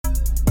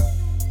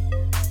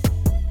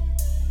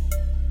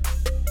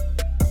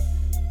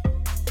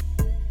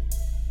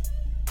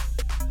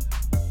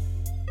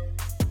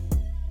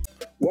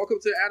Welcome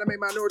to the Anime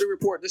Minority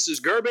Report. This is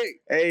Gerby.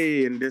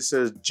 Hey, and this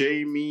is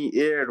Jamie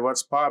Eard.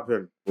 What's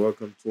poppin'?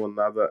 Welcome to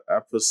another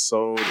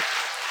episode.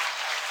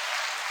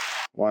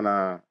 I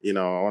wanna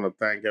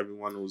thank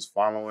everyone who's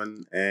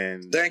following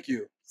and Thank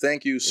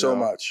you so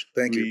much.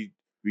 Thank you.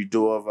 We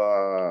do have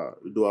a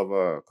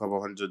couple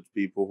hundred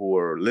people who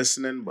are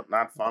listening but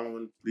not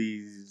following.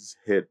 Please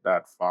hit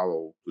that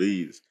follow,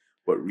 please.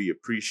 But we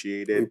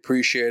appreciate it. We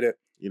appreciate it.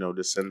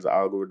 This sends the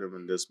algorithm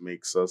and this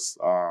makes us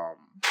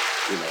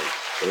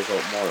put us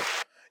out more.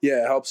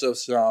 Yeah, it helps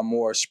us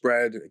more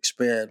spread,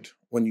 expand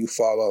when you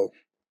follow,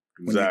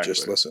 when you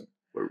just listen.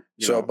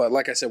 But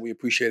like I said, we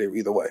appreciate it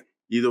either way.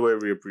 Either way,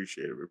 we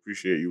appreciate it. We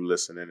appreciate you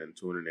listening and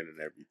tuning in and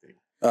everything.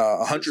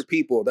 100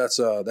 people. That's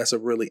a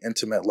really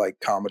intimate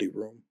comedy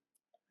room.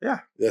 Yeah,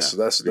 that's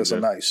a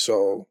nice.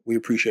 So we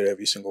appreciate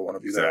every single one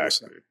of you that are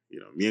listening.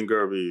 Me and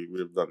Gerby would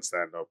have done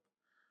stand up.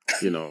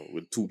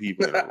 With two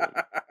people in a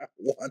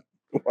room.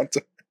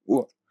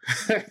 One.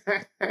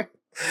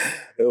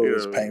 It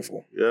was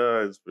painful.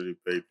 Yeah, it's pretty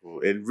painful.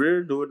 And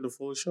we're doing the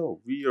full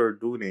show. We are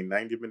doing a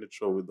 90-minute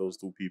show with those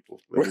two people.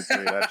 Let me tell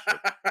you that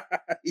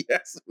shit.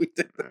 Yes, we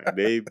did.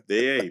 They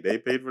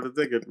paid for the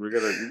ticket. We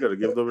gotta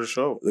give them a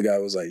show. The guy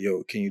was like,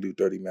 "Yo, can you do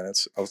 30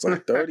 minutes?" I was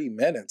like, 30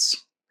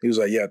 minutes? He was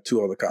like, "Yeah,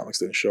 2 other comics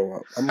didn't show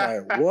up." I'm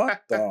like,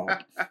 "What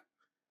the?"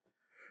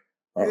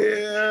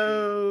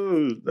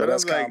 Yeah,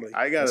 that's comedy.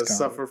 I gotta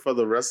suffer for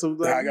the rest of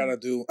them. I gotta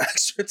do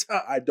extra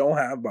time. I don't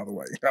have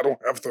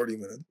 30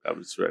 minutes. I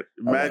would stretch.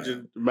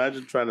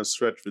 Imagine trying to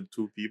stretch with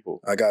 2 people.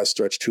 I gotta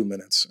stretch 2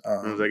 minutes.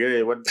 I was like,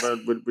 "Hey, what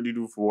do you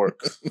do for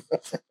work?"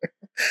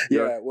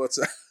 What's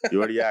you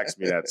already asked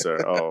me that, sir.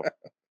 Oh,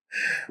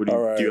 do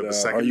you have a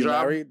second Are you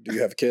job? Married? Do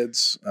you have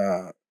kids?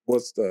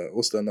 What's the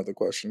another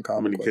question?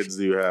 How many kids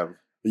do you have?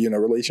 Are you in a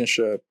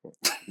relationship?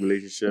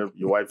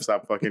 Your wife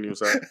stopped fucking you,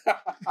 sir?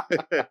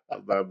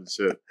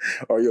 Shit.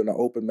 Are you in an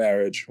open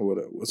marriage?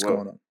 What's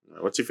going on?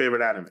 What's your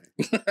favorite anime?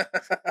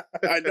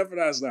 I never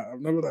asked that. I've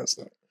never asked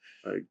that.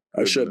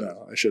 I should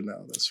know.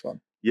 That's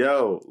fun.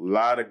 Yo, a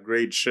lot of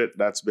great shit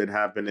that's been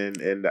happening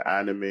in the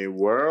anime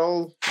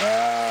world.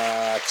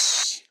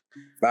 Facts.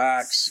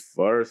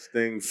 First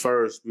thing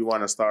first, we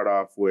want to start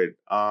off with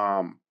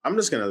I'm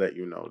just gonna let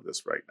you know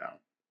this right now.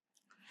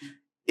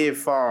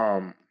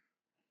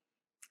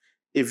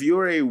 If you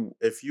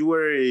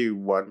were a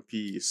One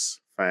Piece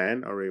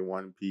fan or a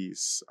One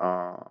Piece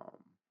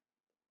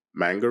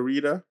manga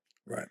reader,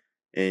 right,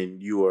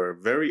 and you are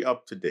very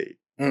up to date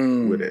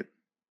with it,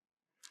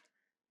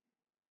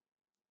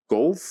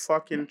 go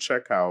fucking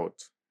check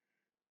out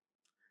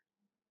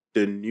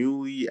the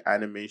newly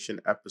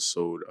animation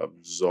episode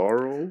of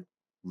Zoro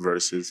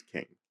versus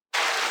King.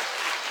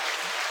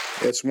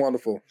 It's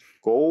wonderful.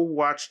 Go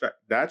watch that.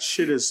 That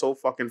shit is so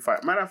fucking fire.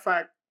 Matter of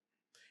fact,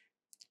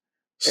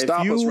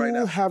 stop us right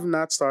now. If you have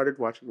not started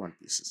watching One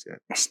Piece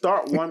yet,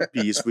 start One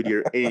Piece with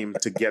your aim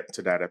to get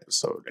to that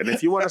episode. And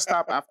if you want to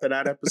stop after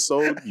that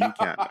episode, you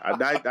can.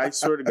 I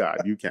swear to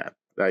God, you can.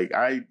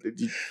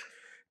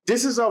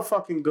 This is how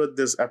fucking good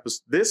this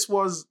episode.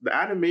 The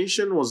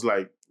animation was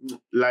like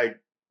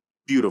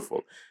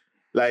beautiful.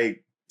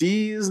 Like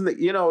these, the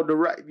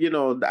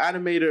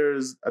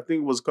animators, I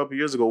think it was a couple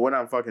years ago, went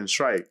on fucking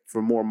strike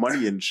for more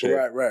money and shit.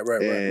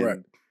 Right.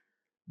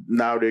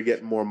 Now they're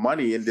getting more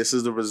money, and this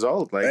is the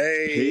result.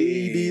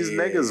 Pay these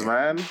niggas,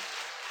 man.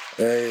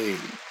 Hey.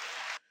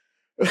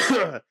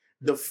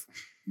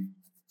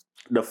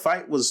 The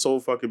fight was so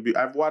fucking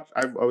beautiful.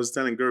 I was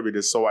telling Gerby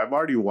this, so I've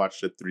already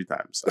watched it 3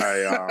 times.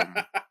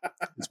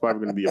 It's probably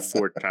going to be a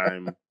 4th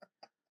time.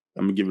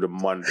 I'm going to give it a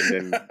month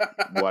and then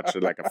watch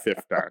it a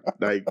 5th time.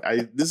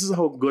 This is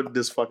how good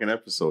this fucking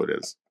episode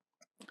is.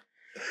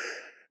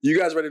 You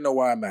guys already know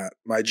where I'm at.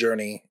 My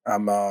journey.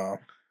 I'm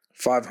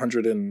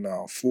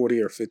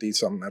 540 or 50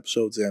 something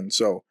episodes in,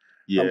 so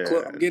yeah,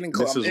 I'm getting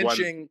close. I'm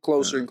inching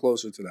closer and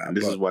closer to that. And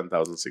this is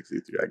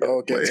 1063. I got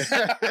okay.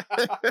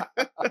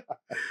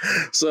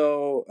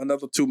 So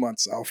another 2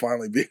 months, I'll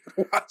finally be able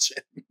to watch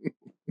it.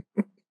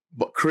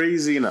 But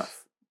crazy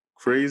enough.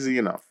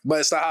 But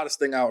it's the hottest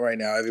thing out right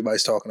now.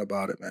 Everybody's talking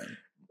about it, man.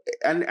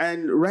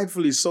 And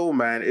rightfully so,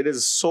 man. It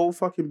is so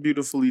fucking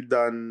beautifully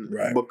done,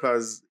 right?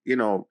 Because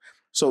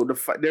so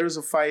there is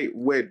a fight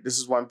with, this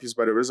is One Piece,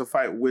 but there is a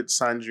fight with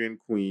Sanji and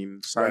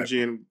Queen.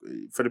 Sanji and,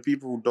 for the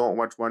people who don't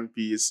watch One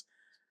Piece,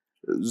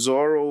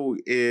 Zoro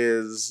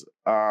is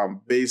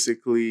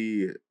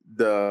basically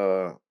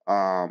the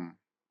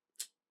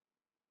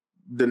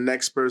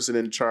next person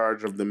in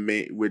charge of the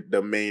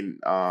main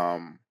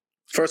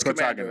first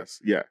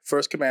protagonist. Commander. Yeah.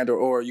 First commander,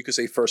 or you could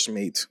say first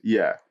mate.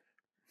 Yeah.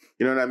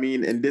 You know what I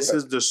mean? And this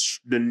is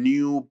the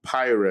new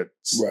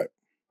pirates. Right.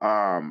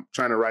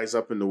 Trying to rise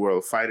up in the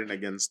world, fighting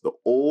against the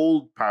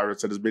old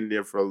pirates that has been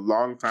there for a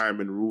long time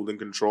and ruled and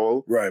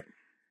control. Right.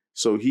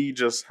 So he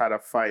just had a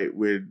fight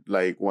with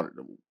one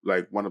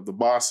of the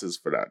bosses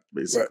for that,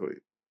 basically.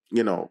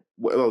 Right.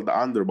 The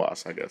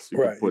underboss, I guess you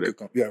could put it.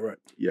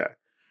 Yeah.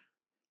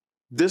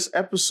 This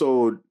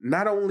episode,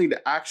 not only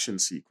the action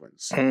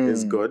sequence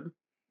is good,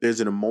 there's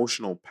an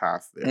emotional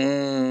path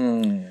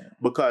there.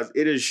 Because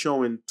it is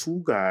showing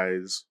 2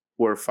 guys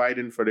who are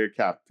fighting for their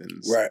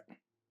captains. Right.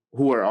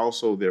 Who are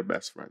also their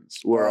best friends.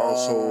 Who are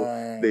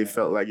also, they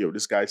felt like, yo,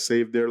 this guy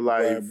saved their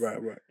life.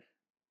 Right.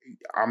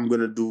 I'm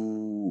going to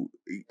do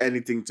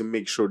anything to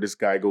make sure this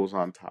guy goes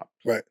on top.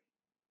 Right.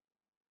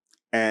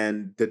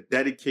 And the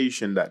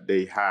dedication that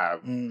they have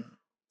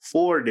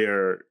for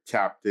their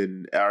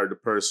captain or the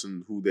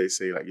person who they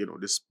say, like, you know,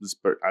 this is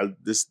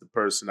the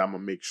person I'm going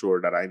to make sure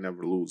that I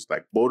never lose.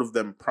 Like, both of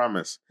them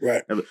promise.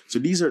 Right. So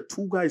these are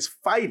two guys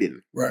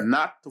fighting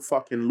not to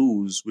fucking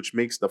lose, which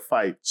makes the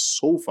fight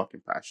so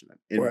fucking passionate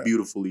and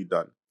beautifully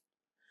done.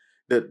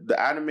 The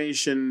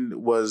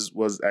animation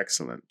was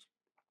excellent.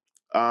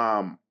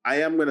 I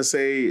am going to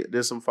say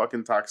there's some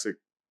fucking toxic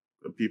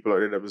people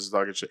out there that was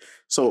talking shit.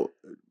 So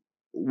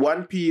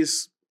One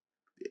Piece,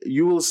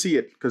 you will see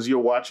it because you're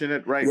watching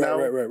it right now.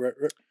 Right.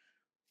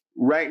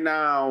 Right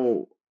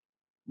now,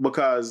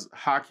 because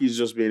hockey's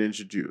just being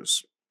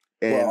introduced.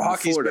 And well,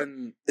 hockey's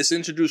it's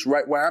introduced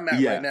right where I'm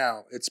at right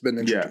now. It's been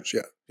introduced.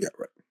 Yeah,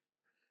 right.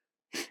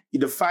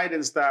 The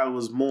fighting style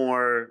was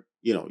more,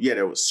 you know,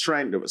 there was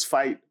strength, there was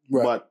fight,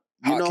 but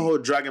you know how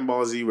Dragon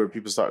Ball Z where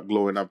people start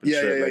glowing up and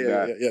shit like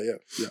that?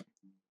 Yeah.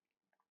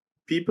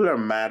 People are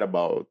mad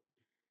about.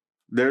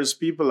 There's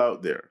people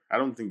out there. I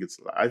don't think it's.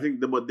 I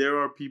think, but there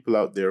are people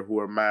out there who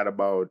are mad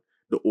about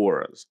the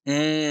auras,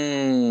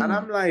 and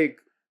I'm like,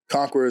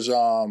 Conqueror's.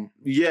 With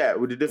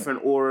the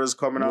different auras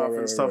coming off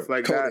and stuff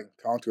like coding.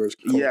 that. Conqueror's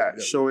coding.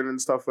 Showing and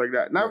stuff like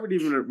that. Not really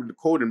even with the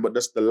coding, but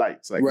just the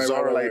lights. Like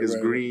Zora light is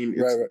green.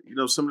 It's you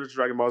know, similar to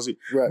Dragon Ball Z.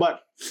 Right.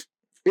 But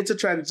it's a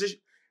transition.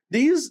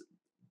 This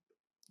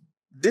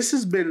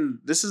has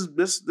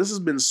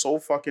been so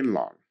fucking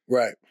long.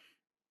 Right.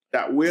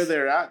 That where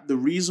they're at, the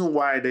reason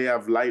why they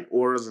have light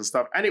auras and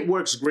stuff, and it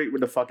works great with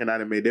the fucking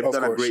anime. They've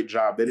done a great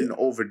job. They didn't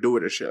overdo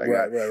it or shit like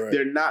that. Right.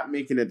 They're not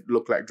making it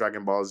look like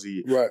Dragon Ball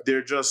Z. Right.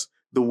 They're just,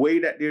 the way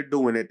that they're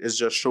doing it is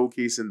just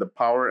showcasing the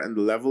power and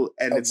the level.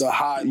 And it's the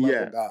high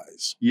level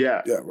guys.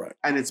 Yeah. Yeah, right.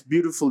 And it's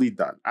beautifully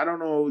done. I don't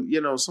know, you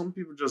know, some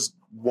people just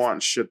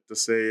want shit to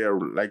say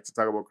or like to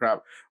talk about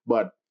crap,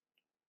 but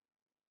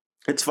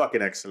it's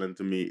fucking excellent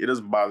to me. It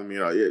doesn't bother me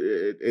at all.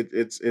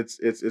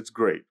 It's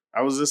great.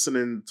 I was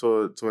listening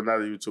to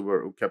another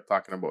YouTuber who kept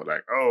talking about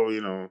like, oh,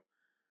 you know,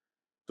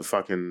 the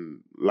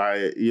fucking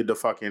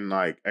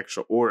like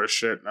extra aura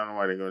shit. I don't know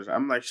why they're going.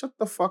 I'm like, shut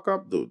the fuck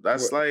up, dude.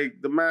 That's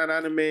like the man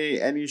anime,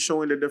 and he's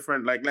showing the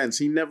different like lens.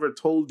 He never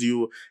told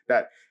you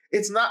that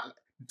it's not.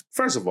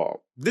 First of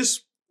all,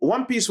 this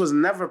One Piece was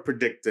never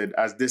predicted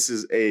as this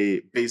is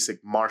a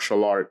basic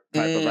martial art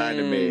type of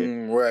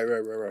anime. Right.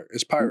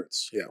 It's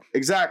pirates. Yeah.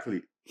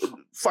 Exactly.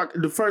 Fuck,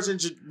 the first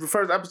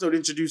episode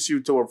introduced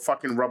you to a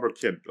fucking rubber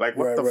kid. Like,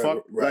 what the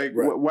fuck?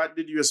 What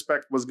did you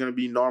expect was going to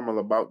be normal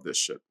about this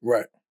shit?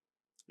 Right.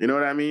 You know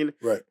what I mean?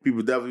 Right.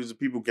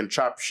 People can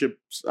chop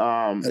ships in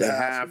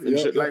half and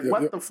shit. Like,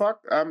 what the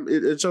fuck?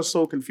 It's just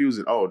so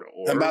confusing. Oh,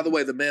 and by the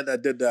way, the man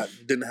that did that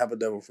didn't have a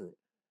devil fruit.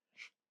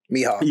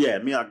 Mihawk. Yeah,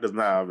 Mihawk does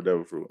not have a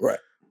devil fruit. Right.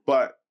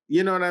 But,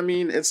 you know what I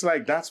mean? It's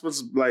like, that's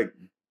what's like,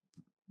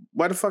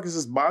 why the fuck is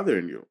this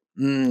bothering you?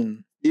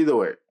 Either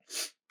way.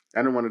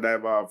 I don't want to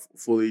dive off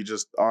fully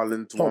just all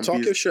into One Piece.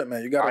 Talk your shit,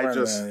 man. You got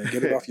to man.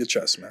 Get it off your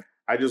chest, man.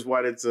 I just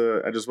wanted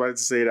to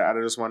say that.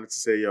 I just wanted to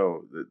say,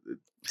 yo,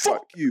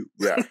 fuck you.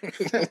 Yeah.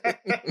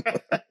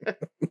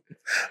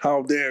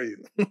 How dare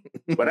you?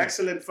 But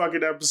excellent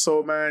fucking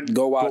episode, man.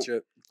 Go watch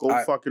it. Go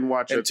fucking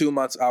watch it. In 2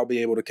 months, I'll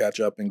be able to catch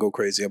up and go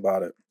crazy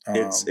about it.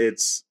 It's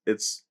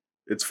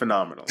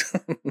phenomenal.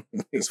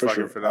 It's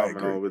fucking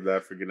phenomenal with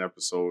that freaking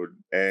episode,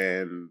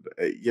 and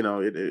you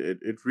know,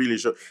 it really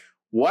shows.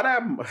 What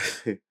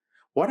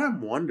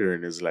I'm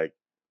wondering is like,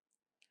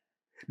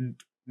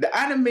 the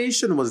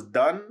animation was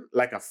done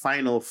like a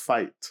final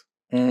fight.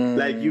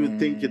 Like you would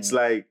think it's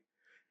like,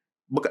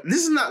 because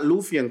this is not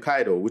Luffy and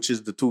Kaido, which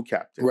is the two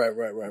captains. Right.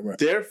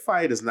 Their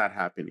fight has not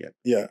happened yet.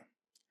 Yeah.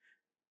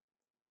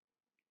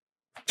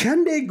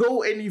 Can they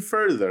go any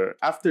further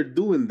after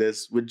doing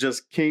this with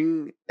just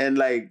King and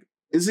like,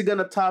 is it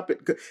gonna top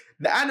it?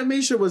 The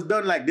animation was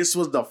done like this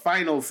was the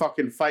final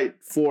fucking fight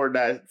for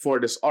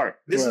this arc.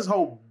 This is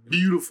how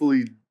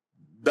beautifully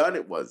done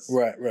it was.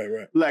 Right.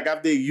 Like,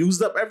 have they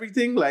used up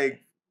everything?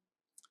 Like,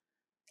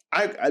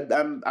 I'm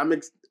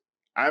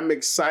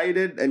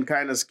excited and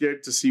kind of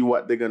scared to see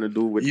what they're gonna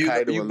do with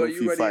Kaido and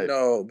Luffy fight.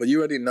 But you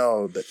already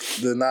know that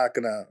they're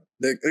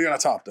gonna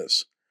top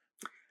this.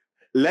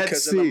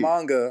 Let's see. In the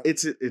manga,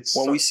 it's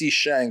when we see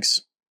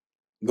Shanks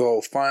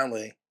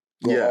finally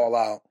go all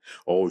out.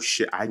 Oh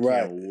shit! I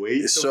can't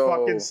wait to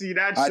fucking see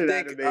that shit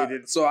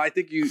animated. So I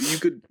think you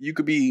could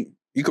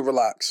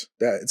relax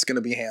that it's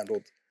gonna be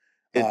handled.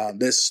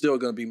 There's still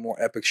gonna be more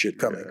epic shit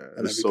coming.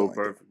 Yeah, it's so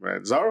perfect,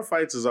 man. Zara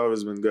fights has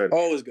always been good.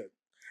 Always good.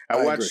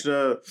 I watched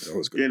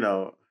you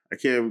know, I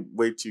can't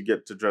wait to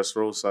get to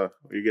Dressrosa.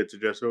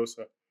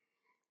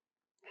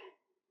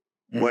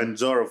 When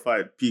Zoro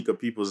fight Pika,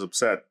 people's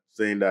upset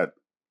saying that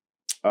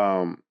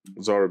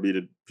Zoro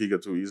beat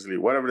Pika too easily.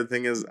 Whatever the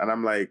thing is, and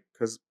I'm like,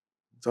 because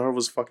Zoro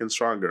was fucking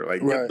stronger.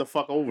 Like, get the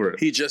fuck over it.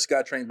 He just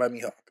got trained by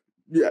Mihawk.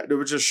 Yeah, they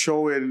were just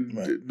showing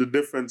the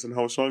difference in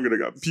how stronger they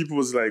got. People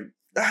was like,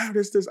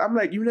 this. I'm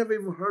like, you never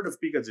even heard of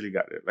Pika till he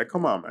got it. Like,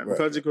 come on, man.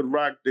 Because he could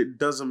rock, it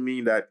doesn't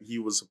mean that he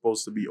was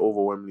supposed to be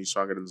overwhelmingly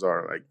stronger than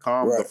Zara. Like,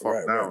 calm the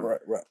fuck down.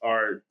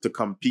 Or to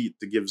compete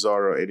to give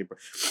Zara any.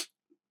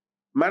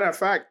 Matter of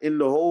fact, in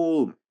the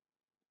whole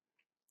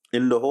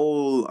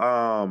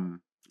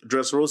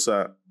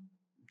Dressrosa,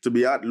 to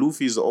be honest,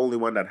 Luffy's the only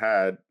one that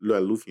had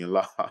Luffy and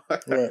Law.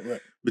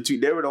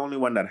 They were the only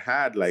one that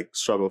had like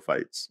struggle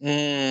fights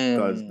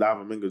because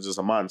Doflamingo's just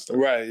a monster.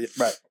 Right.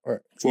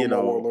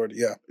 Former warlord,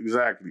 yeah,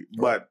 exactly.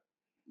 But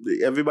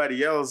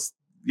everybody else,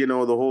 the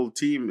whole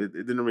team, it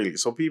didn't really.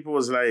 So people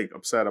was like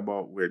upset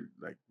about with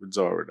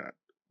Zoro that.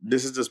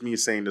 This is just me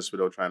saying this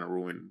without trying to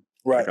ruin.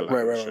 Right.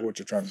 What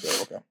you're trying to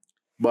say. Okay.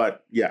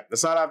 But yeah,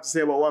 that's all I have to say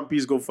about One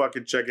Piece. Go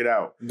fucking check it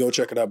out. Go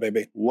check it out,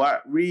 baby.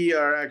 What we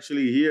are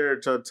actually here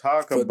to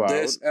talk about. For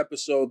this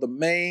episode, the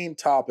main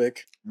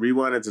topic. We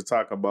wanted to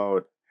talk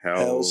about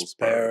Hell's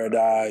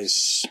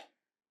Paradise.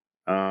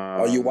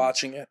 Are you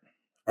watching it?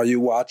 Are you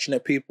watching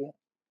it, people?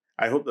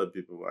 I hope that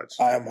people watch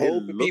it. I am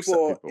hoping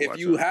people if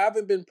you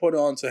haven't been put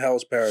on to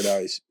Hell's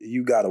Paradise,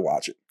 you got to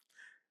watch it.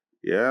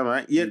 Yeah,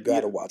 man. Yeah, you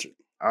got to watch it.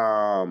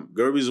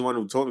 Gerby's the one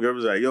who told me.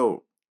 Gerby's like,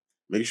 yo,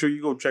 make sure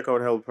you go check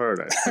out Hell's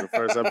Paradise for the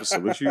first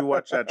episode. Make sure you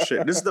watch that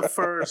shit. This is the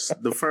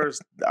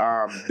first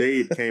day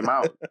it came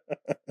out.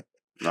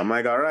 And I'm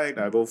like, all right,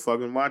 I'll go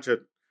fucking watch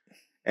it.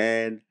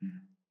 And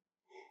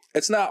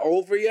it's not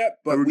over yet,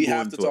 but we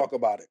have to talk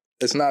about it.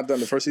 It's not done.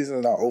 The first season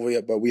is not over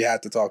yet, but we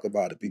have to talk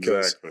about it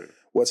because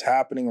what's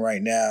happening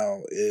right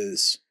now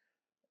is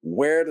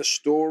where the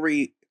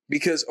story.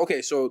 Because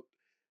so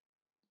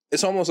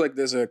it's almost like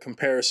there's a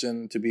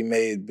comparison to be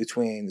made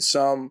between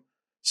some.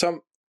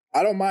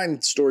 I don't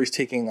mind stories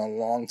taking a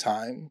long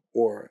time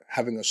or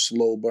having a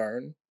slow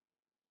burn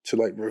to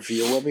like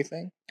reveal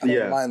everything. I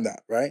don't mind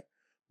that, right?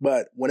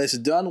 But when it's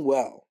done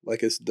well,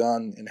 like it's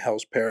done in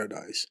Hell's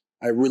Paradise,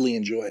 I really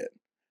enjoy it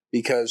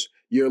because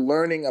you're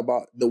learning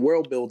about the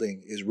world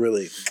building is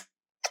really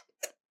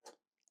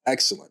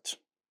excellent.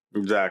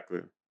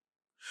 Exactly.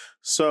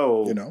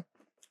 So,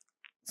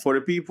 for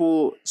the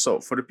people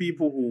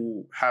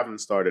who haven't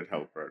started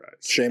Hell's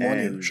Paradise, shame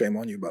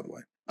on you, by the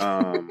way.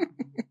 I'm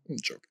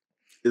joking.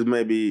 Is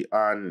maybe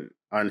on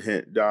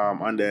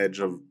the edge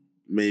of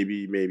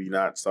maybe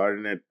not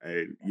starting it,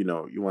 and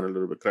you want a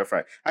little bit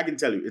clarify. I can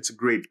tell you, it's a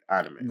great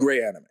anime.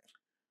 Great anime.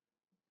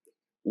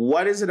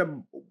 What is it?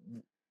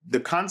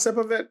 The concept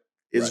of it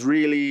is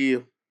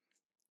really,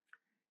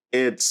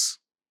 it's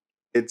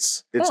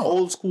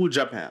old school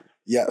Japan.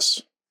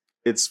 Yes,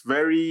 it's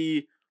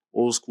very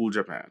old school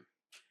Japan,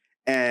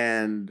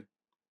 and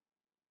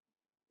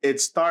it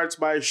starts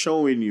by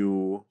showing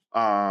you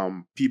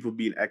people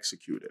being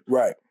executed.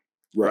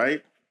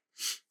 Right?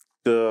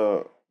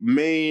 The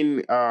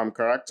main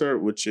character,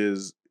 which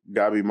is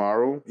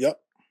Gabimaru.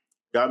 Yep.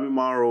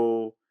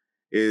 Gabimaru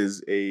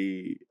is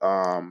a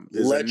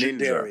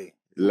legendary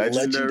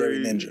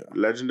ninja.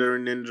 Legendary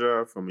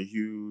ninja from a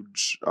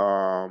huge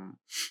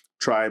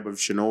tribe of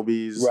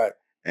shinobis. Right.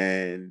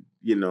 And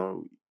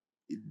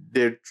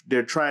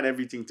they're trying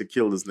everything to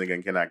kill this nigga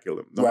and cannot kill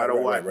him. No matter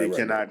what, they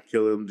cannot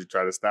kill him. They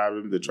try to stab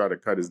him. They try to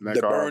cut his neck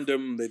off. They burned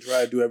him. They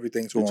try to do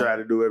everything to him. They try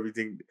to do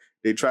everything.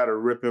 They try to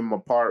rip him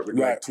apart with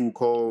like two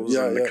coals,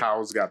 and the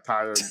cows got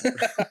tired.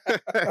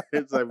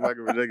 It's like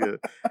fucking ridiculous.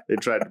 They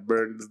tried to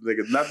burn this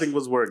nigga. Nothing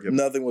was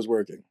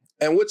working.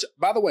 And which,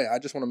 by the way, I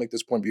just want to make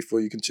this point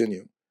before you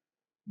continue.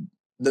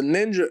 The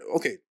ninja,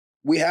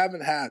 we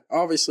haven't had,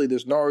 obviously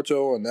there's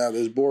Naruto and now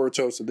there's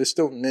Boruto, so there's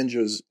still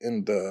ninjas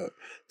in the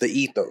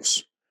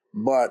ethos.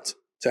 But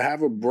to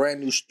have a brand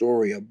new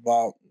story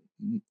about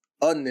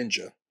a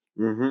ninja,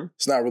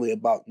 it's not really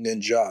about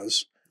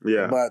ninjas.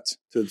 Yeah. But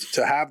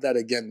to have that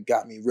again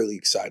got me really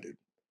excited.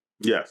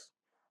 Yes.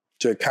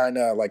 To kind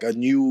of like a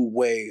new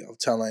way of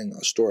telling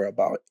a story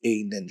about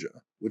a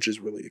ninja, which is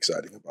really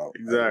exciting about.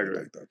 Exactly. I really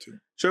like that too.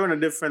 Showing a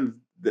different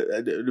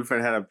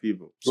head of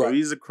people. So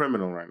he's a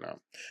criminal right now.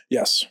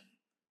 Yes.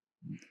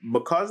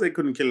 Because they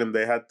couldn't kill him,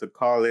 they had to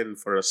call in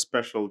for a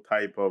special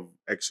type of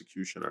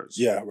executioners.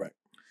 Yeah, right.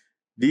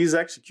 These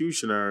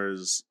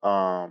executioners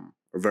are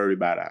very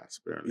badass,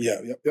 apparently.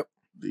 Yeah, yep.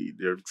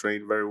 They're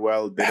trained very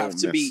well. They have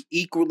to be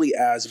equally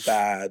as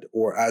bad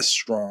or as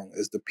strong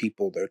as the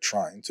people they're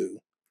trying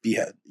to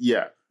behead.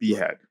 Yeah,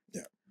 behead.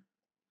 Yeah.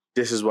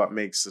 This is what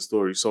makes the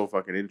story so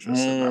fucking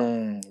interesting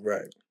now.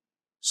 Right.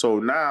 So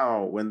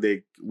now when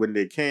they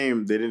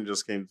came, they didn't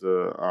just came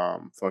to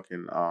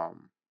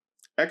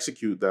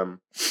execute them.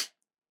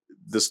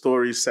 The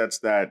story sets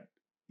that,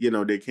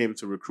 they came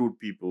to recruit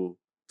people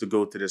to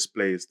go to this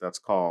place that's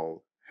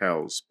called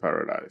Hell's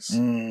Paradise.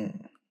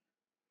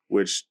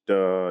 Which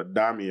the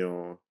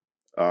daimyo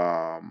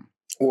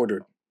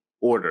ordered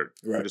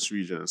for this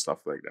region and stuff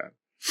like that.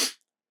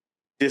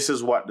 This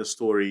is what the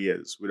story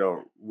is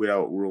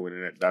without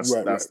ruining it. That's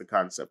the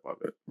concept of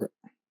it. Right.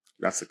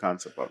 That's the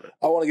concept of it.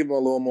 I want to give them a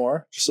little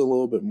more, just a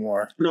little bit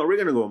more. No, we're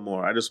gonna go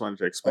more. I just wanted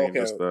to explain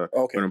just the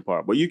important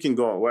part. But you can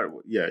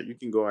go. You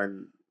can go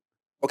and.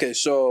 Okay,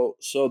 so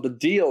the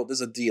deal.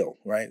 There's a deal,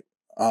 right?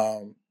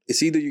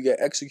 It's either you get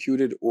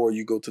executed or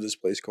you go to this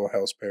place called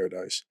Hell's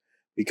Paradise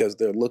because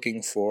they're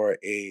looking for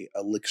a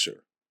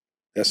elixir.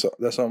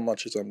 That's how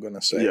much as I'm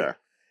gonna say. Yeah.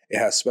 It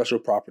has special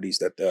properties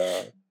that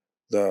the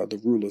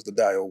rulers, the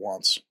Dio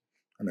wants,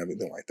 and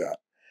everything like that.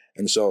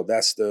 And so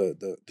that's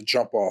the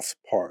jump off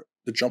part.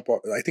 The jump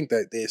off. I think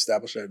that they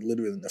established that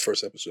literally in the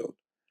first episode.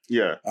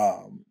 Yeah.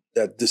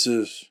 That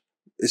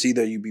it's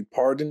either you be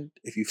pardoned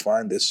if you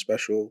find this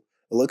special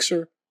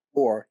elixir,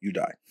 or you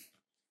die.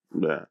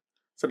 Yeah.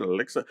 So the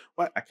elixir.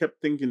 What I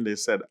kept thinking they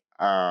said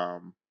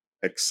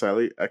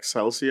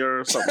Excelsior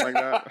or something like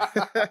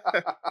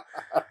that.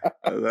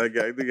 I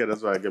think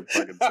that's what I kept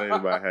fucking saying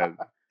in my head.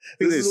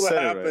 This is what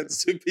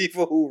happens to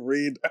people who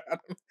read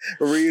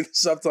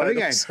subtitles. I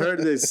think I heard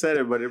they said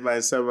it, but in my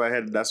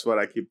head, that's what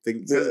I keep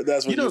thinking.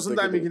 That's what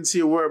sometimes you can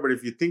see a word, but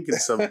if you're thinking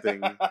something,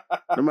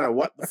 no matter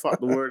what the fuck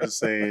the word is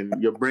saying,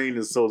 your brain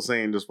is still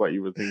saying just what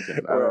you were thinking.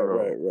 I don't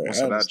know. Right.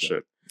 So that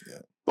shit. Yeah.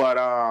 But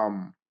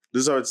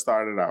this is how it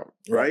started out,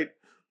 right?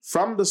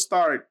 From the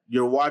start,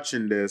 you're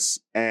watching this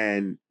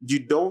and you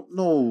don't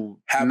know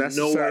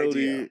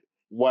necessarily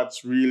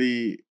what's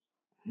really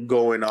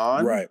going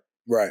on. Right.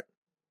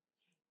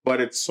 But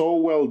it's so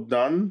well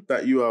done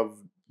that you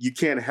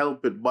can't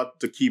help it but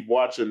to keep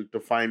watching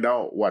to find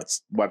out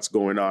what's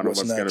going on and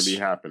what's going to be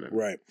happening.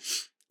 Right.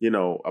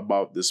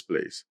 About this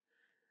place.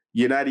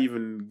 You're not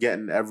even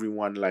getting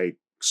everyone like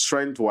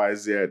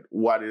strength-wise yet.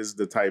 What is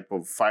the type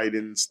of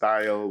fighting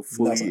style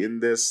fully in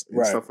this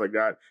and stuff like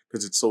that?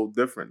 Because it's so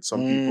different. Some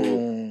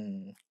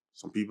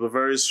people are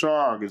very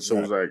strong. And so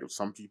it's like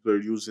some people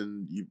are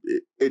using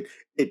it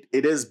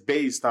is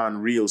based on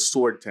real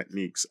sword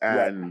techniques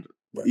and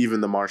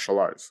even the martial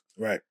arts.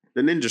 Right.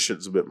 The ninja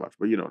shit's a bit much,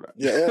 but you know that.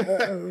 Yeah.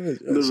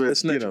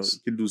 It's ninjas. You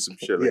can do some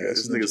shit. Like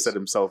this nigga set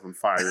himself on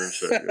fire and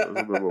shit.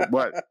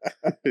 But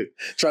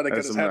trying to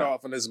get his head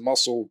off and his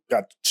muscle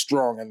got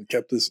strong and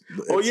kept his.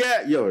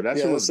 That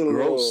shit was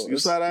gross. You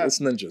saw that? It's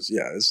ninjas.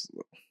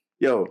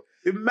 Yeah.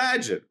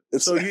 Imagine.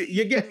 So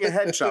you're getting your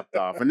head chopped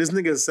off, and this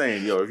nigga is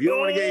saying, "Yo, if you don't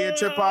want to get your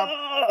chip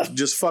off,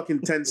 just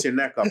fucking tense your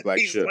neck up like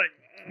shit."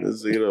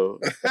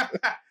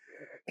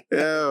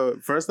 Yeah,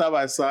 first time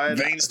I saw it,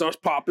 vein starts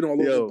popping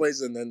all over the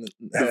place, and then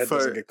the head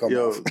doesn't get come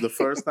off. The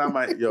first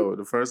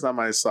time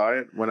I saw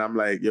it, when I'm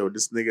like,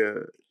 this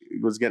nigga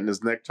was getting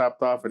his neck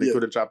chopped off, and he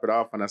couldn't chop it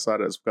off, and I saw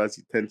that it's because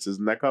he tensed his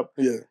neck up.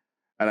 Yeah,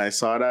 and I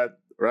saw that.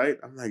 Right,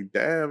 I'm like,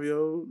 damn,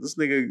 this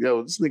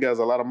nigga has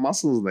a lot of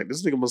muscles. Like,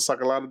 this nigga must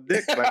suck a lot of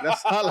dick. Like,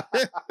 that's all.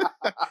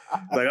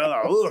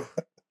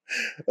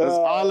 That's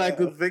all I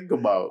could think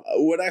about.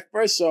 When I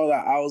first saw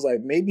that, I was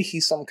like, maybe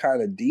he's some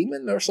kind of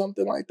demon or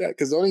something like that.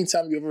 Because the only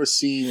time you've ever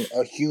seen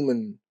a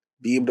human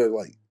be able to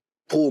like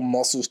pull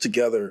muscles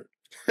together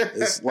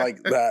is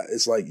like that.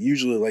 It's like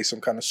usually like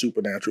some kind of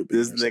supernatural.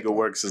 This nigga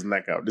works his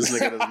neck out. This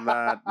nigga does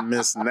not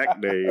miss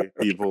neck day,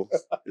 people.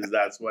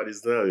 That's what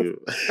he's telling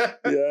you.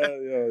 Yeah.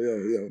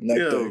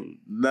 Neck day.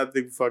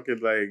 Nothing fucking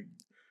like,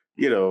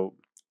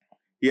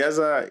 he has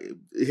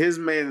his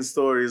main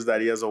story is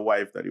that he has a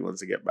wife that he wants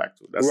to get back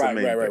to. That's the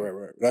main thing.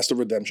 Right. That's the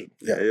redemption.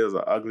 Yeah, he has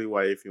an ugly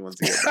wife he wants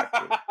to get back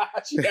to.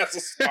 She has a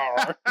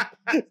scar.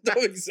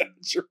 Don't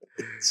exaggerate.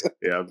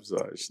 Yeah, I'm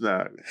sorry. She's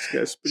not. She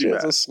has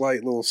a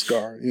slight little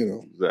scar,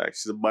 Exactly.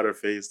 She's a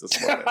butterface.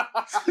 That's about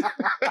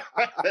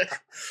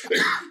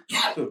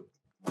it.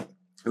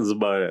 That's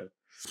about it.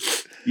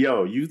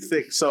 Yo, you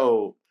think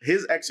so?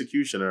 His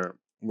executioner.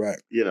 Right.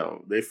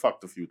 They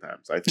fucked a few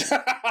times, I think.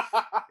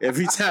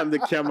 Every time the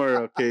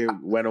camera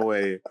went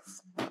away.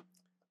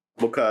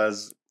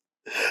 Because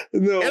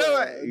no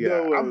way.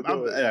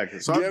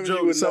 So I'm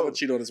joking.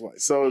 Cheat on his wife.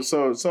 So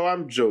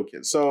I'm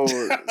joking. So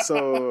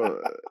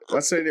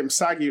what's her name?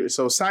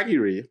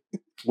 Sagiri,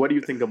 what do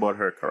you think about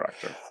her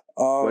character?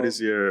 What is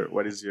your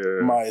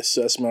my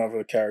assessment of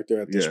her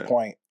character at this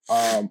point?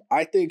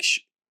 I think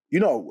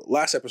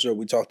last episode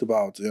we talked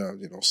about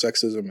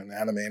sexism and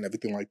anime and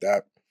everything like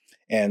that.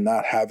 And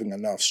not having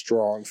enough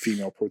strong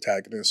female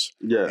protagonists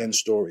in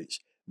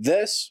stories.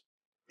 This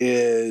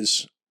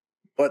is,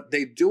 but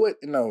they do it,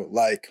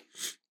 like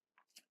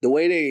the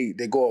way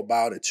they go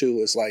about it too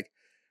is like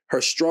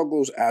her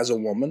struggles as a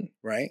woman,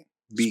 right?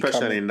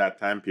 Especially in that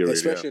time period.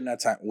 Especially in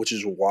that time, which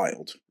is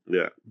wild.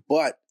 Yeah.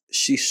 But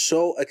she's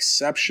so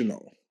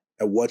exceptional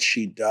at what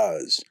she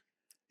does.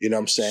 You know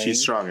what I'm saying? She's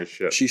strong as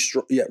shit. She's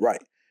strong. Yeah,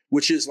 right.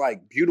 Which is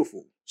like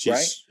beautiful,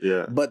 right?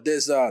 Yeah. But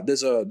there's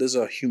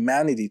a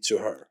humanity to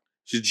her.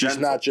 She's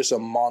not just a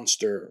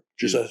monster,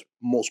 just a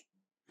most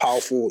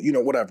powerful,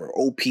 whatever,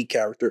 OP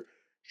character.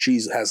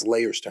 She has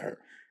layers to her.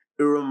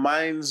 It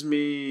reminds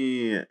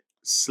me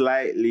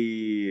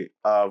slightly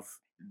of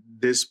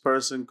this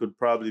person could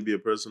probably be a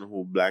person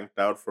who blanked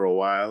out for a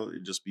while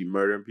and just be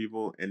murdering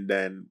people. And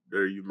then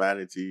their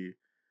humanity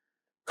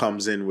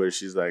comes in where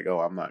she's like, oh,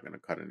 I'm not going to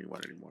cut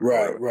anyone anymore.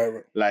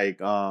 Right. Like,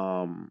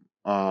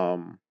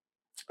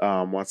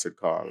 what's it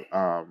called?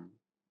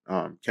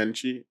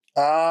 Kenshi.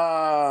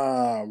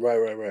 Right.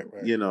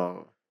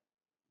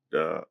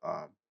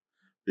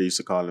 They used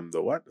to call him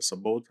the what? The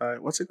bow tie?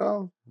 What's it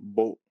called?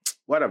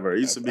 Whatever.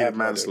 It used to be the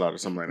manslaughter or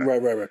something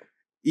like that. Right.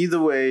 either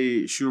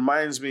way, she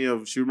reminds me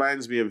of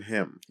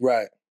him.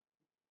 Right.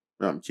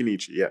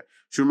 Kenichi, yeah.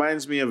 She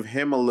reminds me of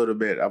him a little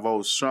bit of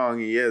how strong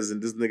he is,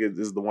 and this nigga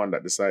is the one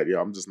that decided,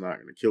 yo, I'm just not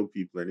gonna kill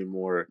people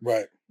anymore.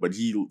 Right. But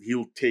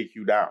he'll take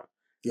you down.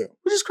 Yeah.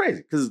 Which is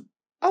crazy, because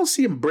I'll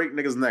see him break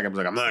niggas' neck. I'm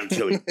like, I'm not gonna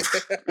kill you.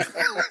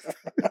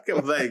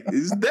 I'm like,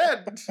 he's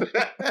dead.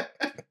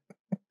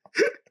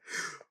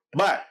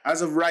 But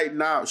as of right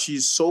now,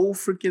 she's so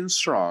freaking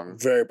strong.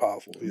 Very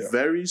powerful. Yeah.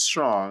 Very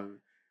strong.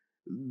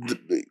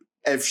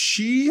 If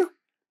she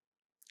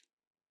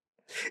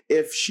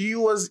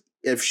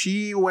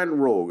went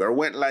rogue or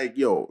went like,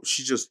 yo,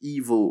 she's just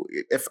evil.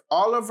 If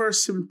all of her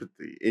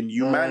sympathy in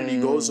humanity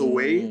goes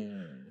away,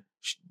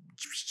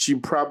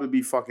 she'd probably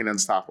be fucking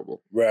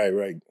unstoppable.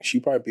 Right.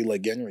 She'd probably be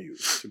like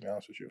Genryu, to be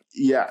honest with you.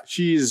 Yeah,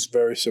 she's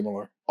very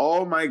similar.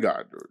 Oh my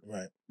God, dude.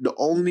 Right. The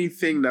only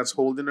thing that's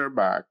holding her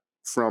back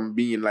from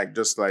being like,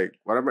 just like,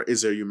 whatever,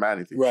 is her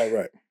humanity.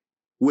 Right.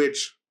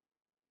 Which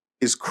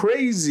is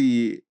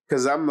crazy,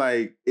 because I'm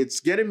like, it's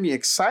getting me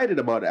excited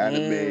about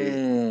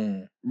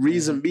anime.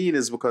 Reason being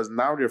is because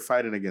now they're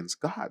fighting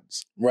against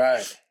gods.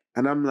 Right.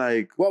 And I'm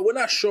like... Well, we're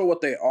not sure what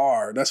they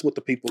are. That's what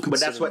the people consider. But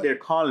that's what they're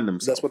calling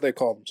themselves. That's what they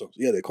call themselves.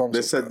 Yeah, they call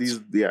themselves. They said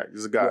gods.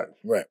 These are gods.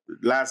 Right.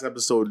 Last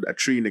episode, a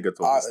tree nigga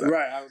told us that.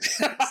 Right.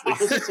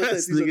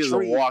 This nigga's a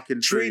walking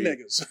tree.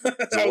 Niggas.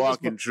 A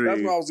walking tree.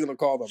 That's what I was going to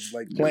call them.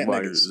 Like plant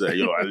niggas. Like,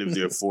 yo, I lived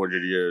here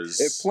 400 years.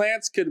 If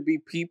plants could be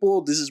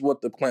people, this is what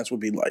the plants would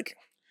be like.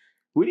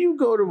 When you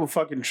go to a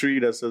fucking tree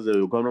that says,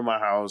 "Yo, come to my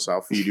house, I'll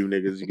feed you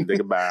niggas, you can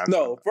take a bath."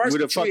 No, first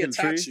the tree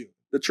attacks you.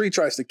 The tree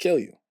tries to kill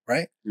you,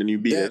 right? Then you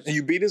beat it.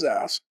 You beat his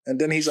ass, and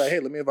then he's like,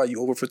 "Hey, let me invite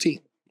you over for tea."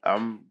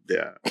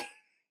 Yeah.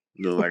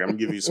 No, like I'm gonna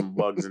give you some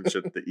bugs and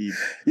shit to eat.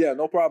 Yeah,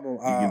 no problem. You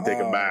can take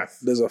a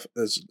bath.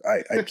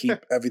 I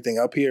keep everything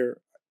up here.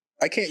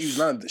 I can't use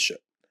none of this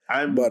shit.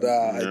 I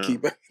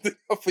keep everything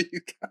up for you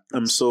guys.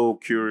 I'm so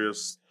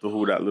curious to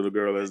who that little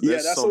girl is.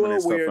 There's that's so a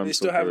little weird. They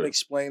still haven't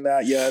explained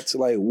that yet. To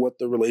like what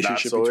the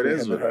relationship between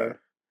him and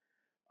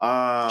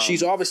her.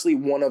 She's obviously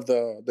one of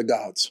the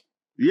gods.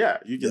 Yeah,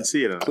 you can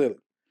see it clearly.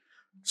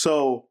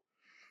 So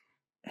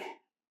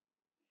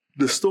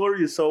the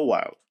story is so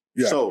wild.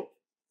 Yeah. So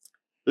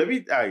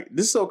this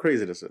is so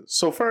crazy. This is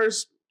so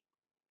first.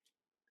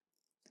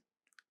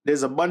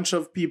 There's a bunch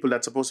of people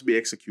that's supposed to be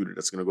executed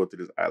that's going to go to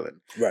this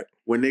island. Right.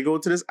 When they go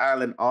to this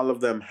island, all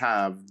of them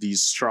have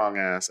these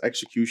strong-ass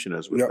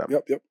executioners with them.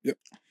 Yep.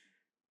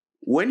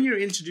 When you're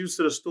introduced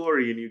to the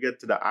story and you get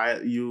to the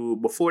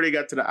island, before they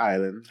get to the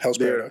island... Hell's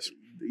Paradise.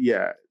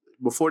 Yeah.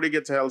 Before they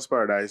get to Hell's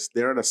Paradise,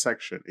 they're in a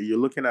section. And you're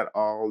looking at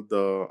all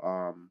the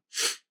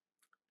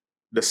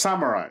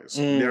samurais.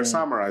 They're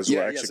samurais who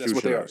are executioners. That's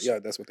what they are. Yeah,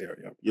 that's what they are.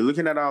 Yeah. You're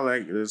looking at all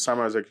like the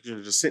samurais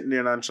executioners just sitting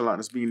there nonchalant,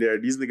 just being there.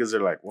 These niggas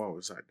are like, whoa,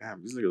 it's like,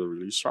 damn, these niggas are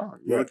really strong.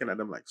 You're looking at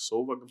them like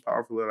so fucking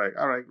powerful. They're like,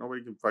 all right,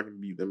 nobody can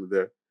fucking beat them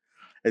there.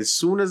 As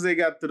soon as they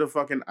got to the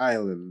fucking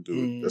island,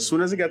 dude, as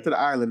soon as they got to the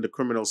island, the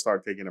criminals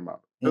start taking them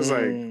out. It's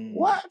like,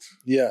 what?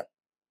 Yeah.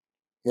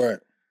 Right.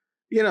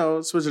 You know,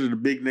 especially the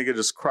big nigga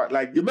just cried.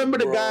 Like, you remember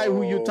the guy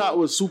who you thought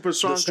was super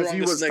strong because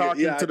he was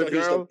talking to the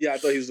girl? I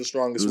thought he was the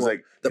strongest one.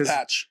 Like, the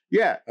Patch.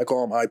 Yeah. I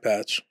call him Eye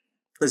Patch.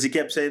 Because he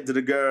kept saying to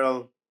the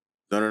girl,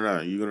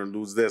 no, you're going to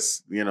lose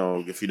this, you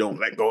know, if you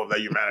don't let go of that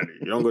humanity.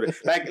 You don't go to...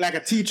 Like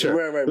a teacher.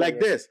 Right.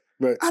 This.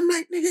 Right. I'm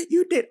like, nigga,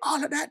 you did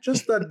all of that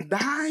just to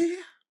die?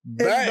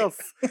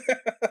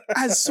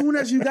 As soon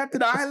as you got to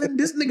the island,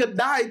 this nigga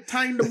died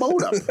tying the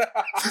boat up.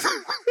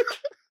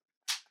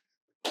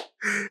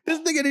 This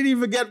nigga didn't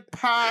even get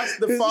past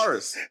the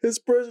forest. His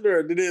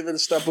prisoner didn't even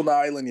step on the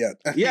island yet.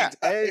 Yeah,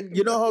 and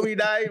you know how he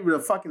died? With a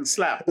fucking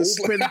slap.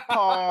 Open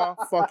paw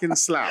fucking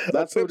slap.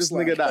 That's how this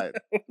nigga died.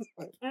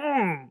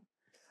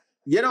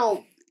 You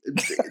know,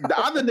 the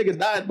other nigga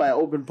died by an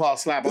open paw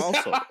slap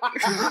also.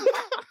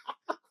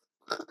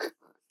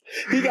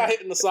 He got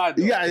hit in the side,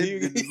 though. Yeah, he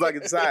hit the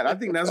fucking side. I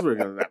think that's where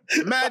it's gonna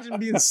happen. Imagine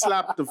being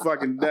slapped to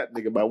fucking death,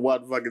 nigga, by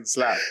one fucking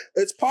slap.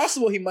 It's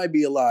possible he might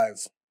be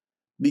alive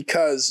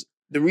because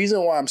the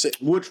reason why I'm saying...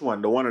 Which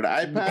one? The one of the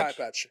eye patch?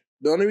 The eye patch.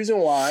 The only reason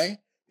why,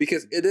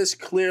 because it is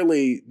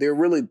clearly, they're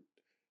really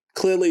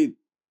clearly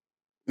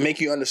make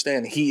you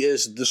understand he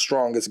is the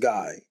strongest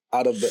guy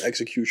out of the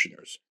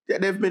executioners. Yeah,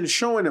 they've been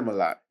showing him a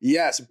lot.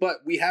 Yes, but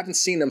we haven't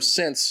seen him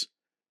since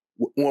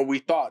when we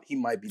thought he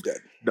might be dead.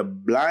 The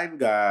blind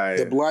guy.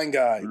 With the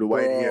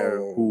white hair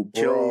who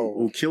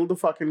killed the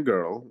fucking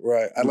girl.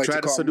 Right. I like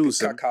to call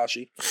seduce him.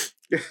 Kakashi.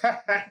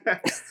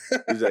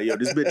 He's like, yo,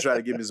 this bitch tried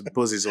to give me some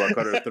pussy, so I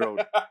cut her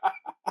throat.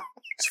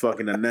 It's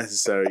fucking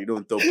unnecessary. You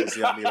don't throw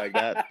pussy on me like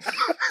that.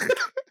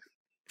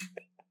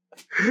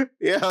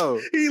 Yo.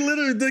 He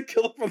literally did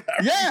kill him for that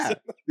reason.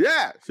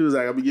 Yeah. She was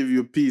like, I'm gonna give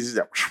you a piece. He's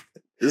like,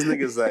 this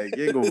nigga's like,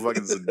 you ain't gonna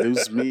fucking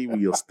seduce me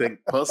with your stink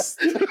puss.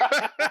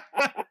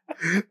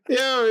 Yo,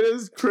 it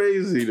is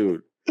crazy,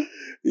 dude.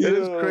 It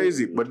is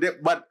crazy.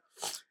 But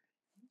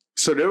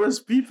so there was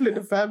people in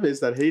the fan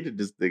base that hated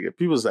this nigga.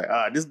 People was like,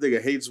 this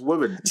nigga hates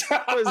women.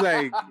 I was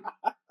like,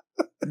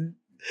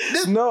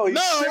 he's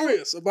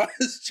serious about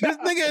his job.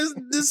 This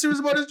nigga is serious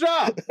about his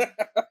job.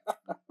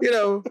 You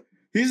know,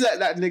 He's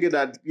that nigga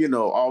that,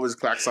 always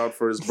clacks out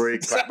for his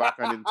break, clack back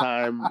on in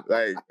time.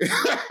 Like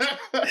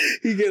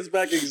he gets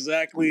back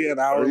exactly an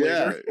hour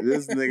later.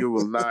 This nigga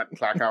will not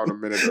clock out a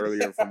minute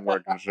earlier from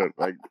work and shit.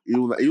 Like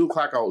he'll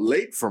clock out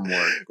late from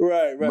work.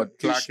 Right. But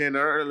clock in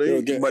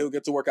early. He'll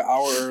get to work an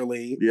hour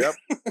early. Yep.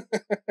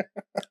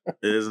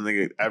 This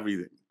nigga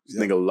everything. This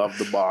nigga love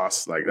the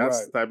boss. Like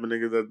that's the type of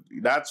nigga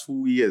that's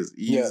who he is.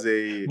 He's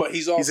a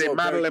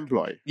model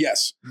employee.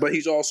 Yes. But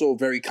he's also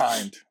very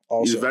kind.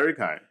 Also. He's very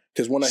kind.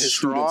 Because one of his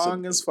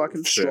strong as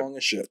fucking shit. Strong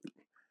as shit.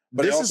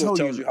 But it also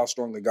tells you how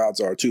strong the gods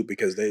are too,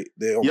 because they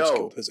almost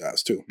killed his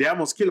ass too. They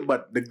almost killed him,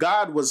 but the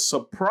god was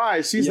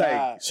surprised. She's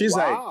like,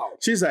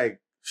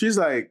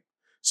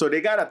 so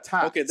they got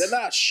attacked. Okay, they're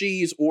not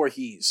she's or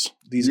he's,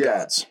 these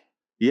gods.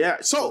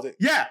 Yeah. So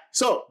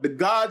the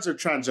gods are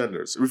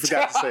transgenders. We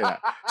forgot to say that.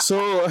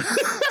 So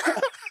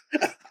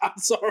I'm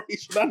sorry,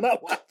 should I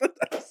not laugh at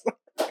that?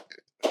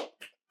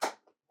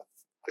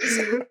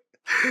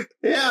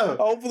 Yeah.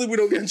 Hopefully we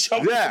don't get in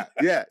trouble. Yeah.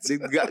 They're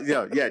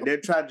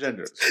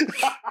transgenders.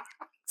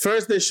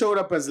 First they showed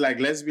up as like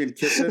lesbian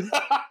kissing.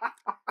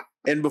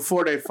 And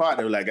before they fought,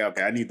 they were like,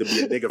 okay, I need to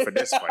be a nigga for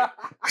this fight.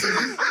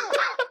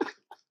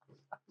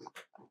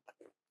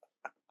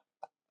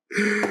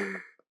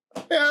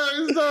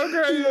 It's so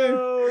crazy.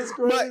 It's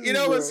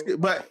crazy.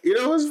 But you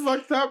know what's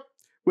fucked up?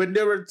 When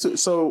they were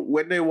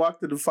when they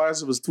walked to the fire,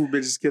 so it was two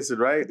bitches kissing,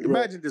 right?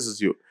 Imagine this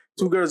is you.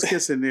 Two girls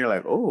kissing, and you're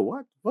like, oh,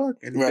 what the fuck?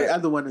 And the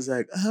other one is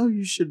like, oh,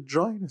 you should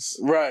join us.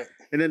 Right.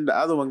 And then the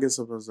other one gets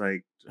up and was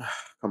like,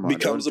 come on,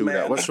 becomes don't do a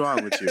man. That. What's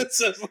wrong with you?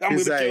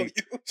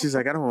 She's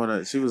like, I don't want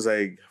to. She was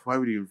like, why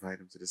would you invite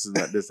him to this? Is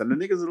not this. And the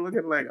niggas are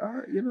looking like,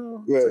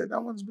 like,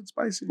 that one's a bit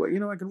spicy, but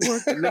I can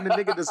work. And then the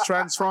nigga just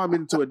transform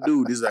into a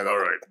dude. He's like, all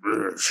right,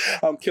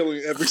 I'm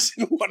killing every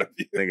single one of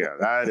you. Nigga,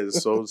 that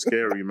is so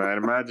scary, man.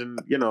 Imagine,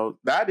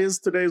 that is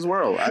today's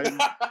world.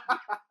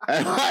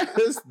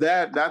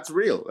 That's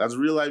real. That's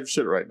real life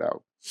shit right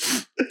now.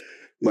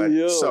 But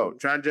so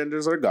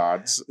transgenders are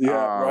gods.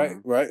 Yeah,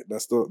 right.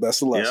 That's the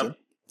lesson. Yep.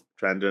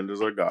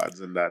 Transgenders are gods,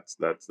 and that's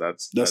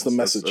the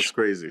message. That's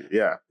crazy.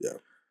 Yeah.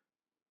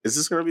 Is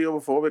this gonna be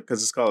homophobic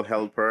because it's called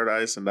Hell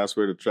Paradise, and that's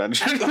where the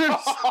transgenders?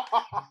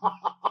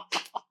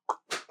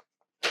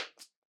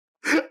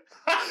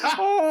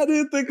 I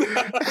didn't think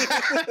that.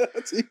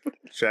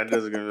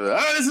 Transgenders are gonna be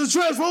like, this is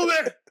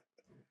transphobic.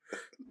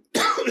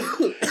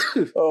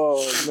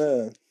 Oh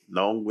man.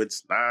 No,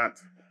 it's not.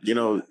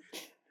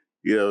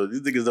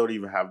 These niggas don't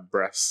even have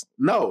breasts.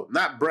 No,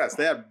 not breasts.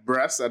 They had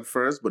breasts at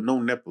first, but no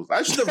nipples.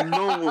 I should have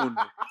known.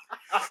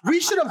 We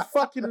should have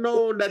fucking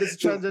known that it's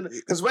transgender.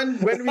 Because when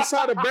we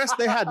saw the breasts,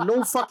 they had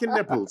no fucking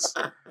nipples.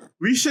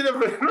 We should have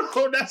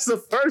known that's the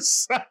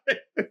first sign.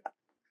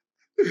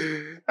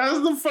 That's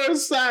the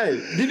first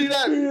sign. Did you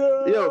not?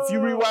 If you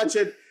rewatch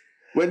it,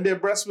 when their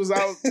breast was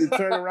out, it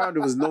turned around,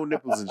 there was no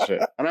nipples and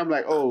shit. And I'm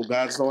like, oh,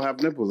 gods don't have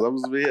nipples. That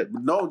was it.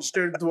 But no, just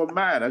turned into a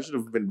man. I should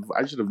have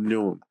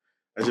known.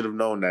 I should have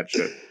known that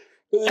shit.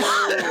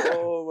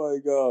 Oh my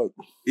god.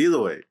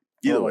 Either way,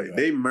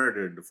 they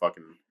murdered the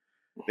fucking.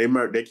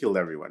 They killed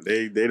everyone.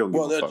 They don't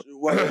give a fuck.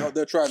 Well,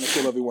 they're trying to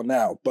kill everyone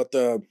now. But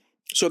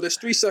so there's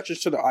 3 sections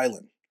to the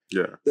island.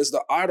 Yeah. There's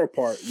the outer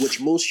part, which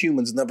most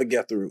humans never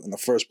get through in the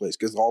first place,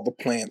 because all the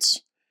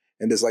plants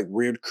and there's like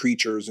weird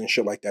creatures and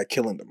shit like that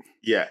killing them.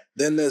 Yeah.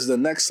 Then there's the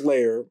next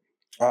layer,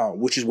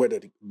 which is where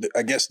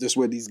I guess this is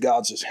where these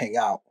gods just hang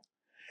out.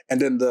 And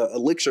then the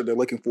elixir they're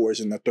looking for is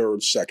in the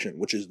 3rd section,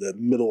 which is the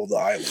middle of the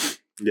island.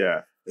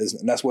 Yeah.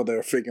 And that's what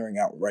they're figuring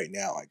out right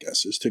now, I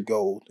guess, is to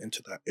go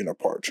into that inner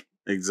part.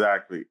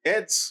 Exactly.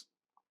 It's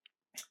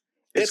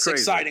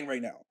exciting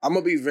right now. I'm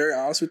going to be very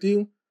honest with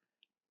you.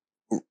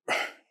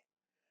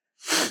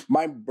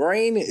 My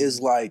brain is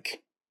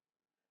like,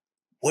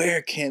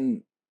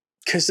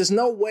 because there's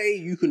no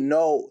way you can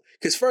know.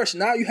 Because first,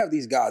 now you have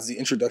these gods, the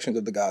introduction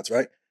to the gods,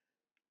 right?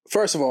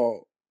 First of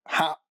all,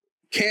 how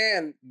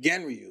can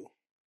Genryu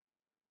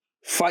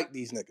fight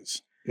these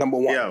niggas? Number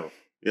one.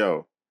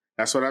 Yo,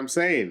 that's what I'm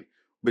saying.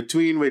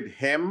 Between with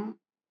him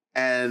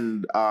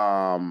and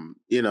what's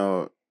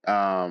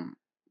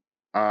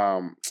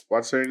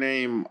her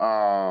name?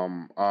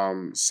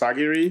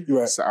 Sagiri.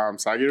 Right.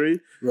 Sagiri.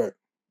 Right.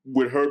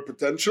 With her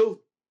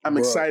potential, I'm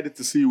excited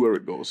to see where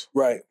it goes.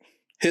 Right.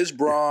 His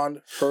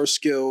brawn, her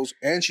skills,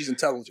 and she's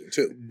intelligent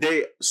too.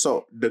 The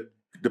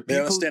people, they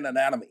understand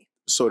anatomy.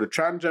 So the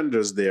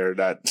transgenders there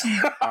that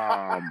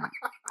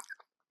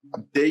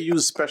they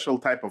use special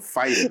type of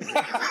fighting.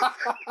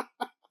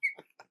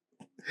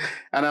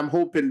 And I'm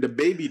hoping the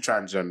baby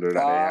transgender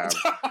that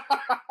they have,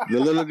 the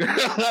little girl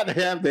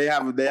that they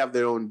have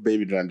their own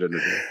baby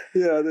transgender.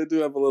 Yeah, they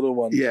do have a little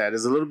one. Yeah,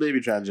 there's a little baby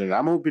transgender.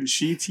 I'm hoping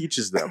she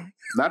teaches them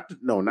not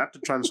to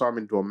transform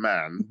into a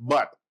man,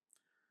 but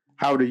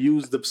how to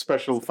use the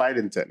special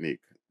fighting technique.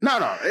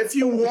 No. If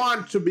you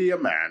want to be a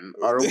man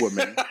or a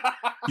woman,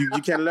 you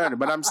can learn it.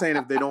 But I'm saying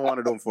if they don't want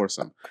to, don't force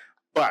them.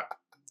 But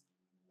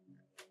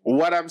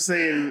what I'm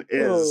saying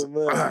is,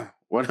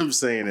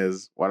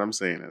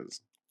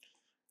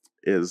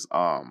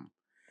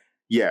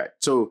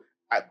 So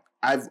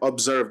I've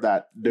observed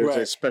that there's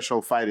a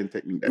special fighting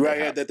technique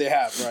that they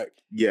have, right?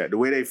 Yeah, the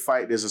way they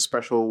fight, there's a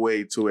special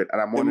way to it,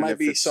 and I'm wondering if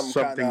it's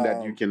something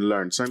that you can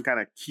learn, some kind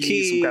of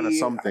key, some kind of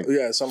something.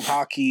 Yeah, some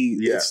hockey.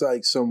 Yeah. It's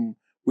like some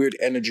weird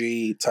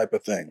energy type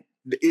of thing.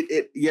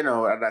 It you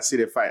know, and I see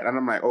they fight, and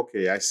I'm like,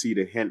 okay, I see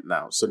the hint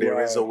now. So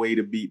there is a way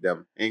to beat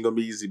them. Ain't gonna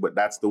be easy, but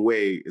that's the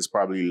way. Is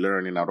probably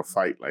learning how to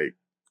fight. Like,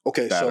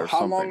 okay, so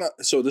how long?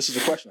 So this is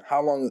the question: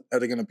 how long are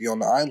they gonna be on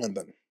the island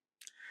then?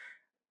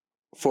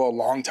 For a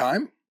long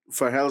time.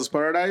 For Hell's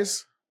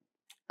Paradise?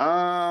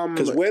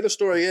 Because where the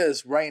story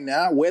is right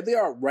now, where they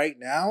are right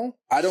now,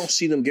 I don't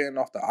see them getting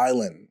off the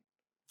island.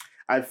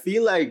 I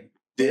feel like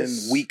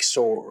this in weeks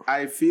or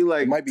I feel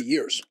like it might be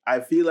years. I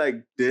feel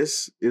like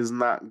this is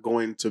not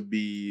going to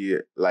be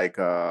like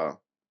an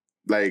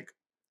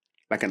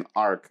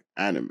arc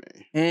anime.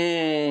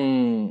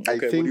 I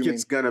think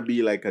it's gonna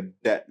be like a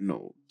Death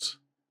Note.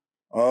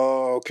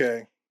 Oh,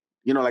 okay.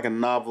 You know, like a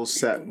novel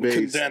set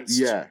based. Condensed.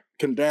 Yeah.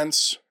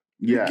 Condensed.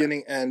 Yeah.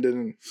 Beginning, end,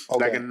 and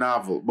like a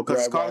novel, because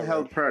it's called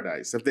Hell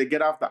Paradise. If they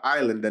get off the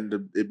island, then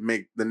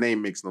the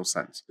name makes no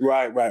sense.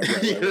 Right.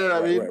 You know what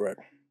I mean? Right.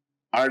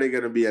 Are they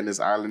gonna be on this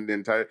island the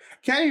entire?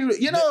 Can you?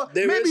 You know,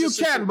 maybe you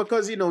can,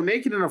 because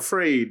Naked and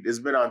Afraid has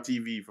been on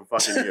TV for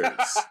fucking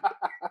years.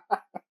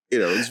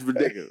 It's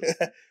ridiculous.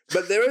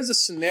 But there is a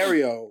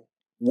scenario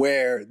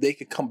where they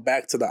could come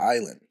back to the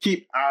island.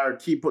 Keep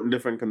putting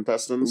different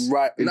contestants.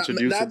 Right.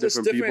 Introducing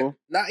different people.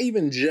 Not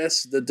even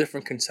just the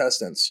different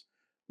contestants.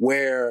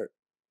 Where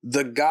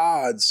the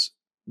gods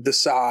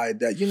decide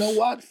that, you know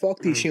what, fuck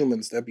these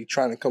humans that be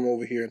trying to come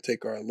over here and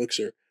take our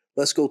elixir.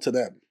 Let's go to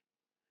them.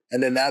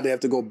 And then now they have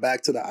to go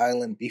back to the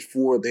island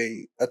before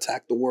they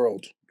attack the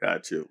world.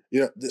 Got you.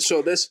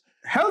 So this...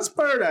 Hell's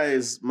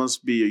Paradise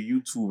must be a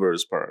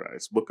YouTuber's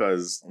paradise,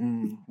 because...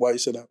 why you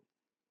say that?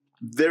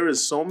 There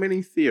is so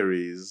many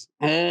theories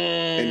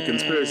and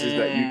conspiracies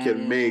that you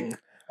can make...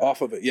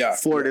 off of it,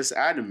 for this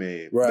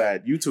anime,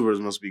 that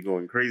YouTubers must be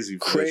going crazy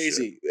for this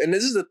shit. And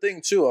this is the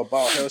thing too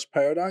about Hell's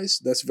Paradise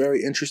that's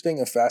very interesting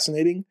and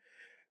fascinating.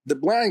 The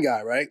blind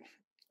guy, right?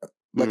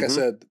 Like I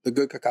said, the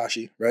good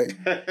Kakashi, right?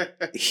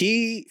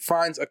 He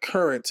finds a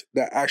current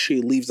that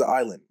actually leaves the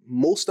island.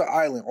 Most of the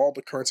island, all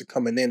the currents are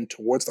coming in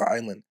towards the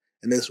island,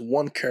 and there's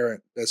one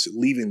current that's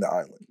leaving the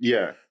island.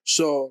 Yeah.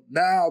 So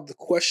now the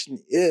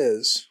question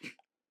is,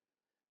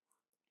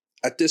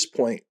 at this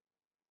point,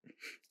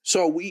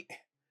 so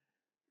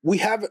we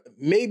have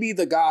maybe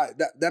the guy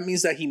that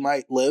means that he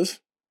might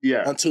live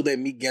until they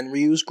meet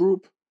Genryu's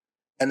group,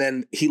 and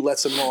then he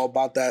lets them know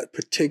about that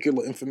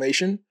particular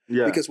information.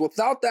 Yeah. Because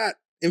without that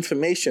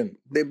information,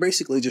 they're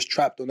basically just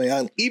trapped on the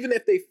island. Even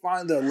if they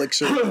find the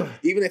elixir,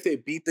 even if they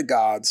beat the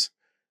gods,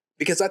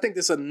 because I think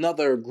there's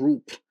another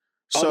group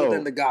other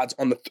than the gods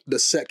on the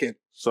second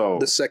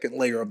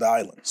layer of the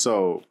island.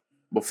 So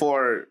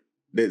before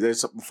I get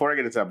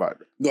into that about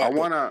it, I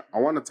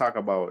wanna talk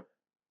about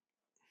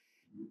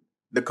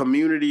the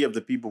community of the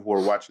people who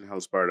are watching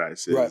Hell's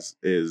Paradise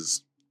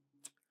is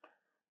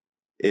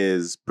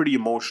pretty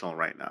emotional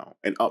right now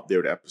and up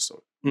there. The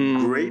episode,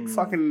 great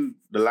fucking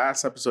the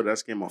last episode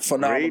that came out,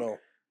 phenomenal,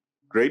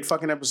 great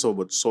fucking episode,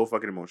 but so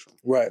fucking emotional.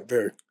 Right,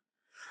 very.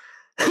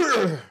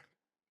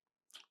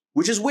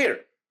 Which is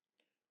weird,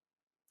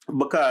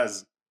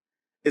 because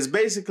it's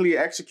basically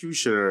an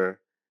executioner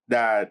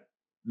that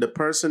the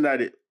person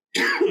that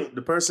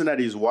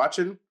he's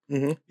watching.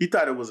 He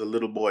thought it was a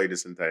little boy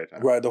this entire time.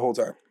 Right, the whole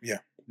time. Yeah.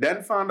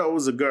 Then found out it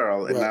was a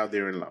girl, and now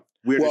they're in love.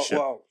 Weird as shit.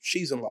 Well,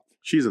 she's in love.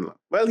 She's in love.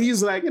 Well,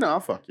 he's like, I'll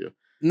fuck you.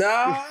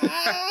 No.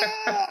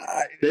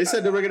 They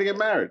said they were going to get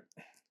married.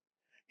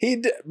 He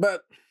did,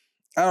 but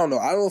I don't know.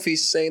 I don't know if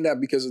he's saying that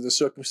because of the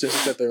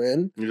circumstances that they're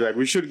in. He's like,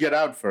 we should get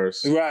out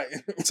first. Right.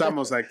 It's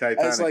almost like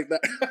Titanic. It's like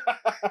that.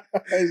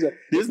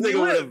 This nigga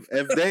would have,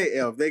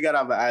 if they got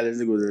off the island,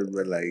 this nigga would have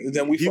been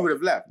like, he would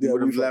have left. He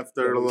would have left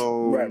her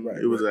alone.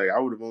 Right. It was like, I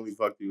would have only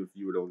fucked you if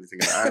you were the only thing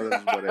in the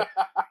island. But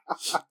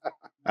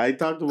I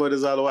talked about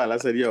this all the while. I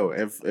said, yo,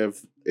 if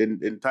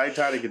in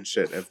Titanic and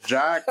shit, if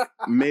Jack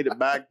made it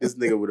back, this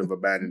nigga would have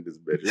abandoned this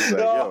bitch. It's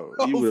like, yo,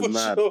 he would have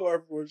not.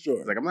 For sure.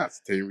 It's like, I'm not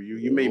staying with you.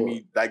 You made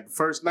me, like, the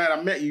first night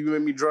I met you, you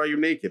made me draw you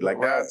naked.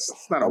 Like, that's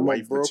not a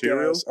wife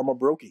material. I'm a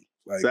brokey.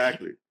 Like,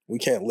 exactly. We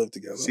can't live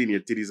together. Seen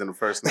your titties on the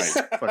first night.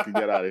 Fucking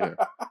get out of here.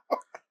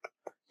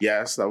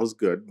 Yes, that was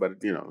good,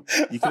 but, you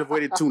could have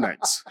waited 2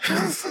 nights.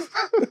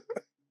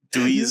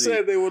 Too easy. You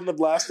said they wouldn't have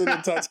blasted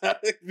in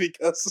Titanic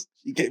because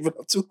she gave it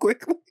up too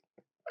quickly.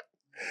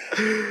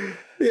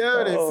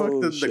 Yeah, they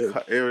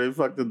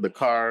fucked in the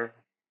car.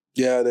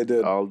 Yeah, they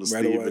did. All the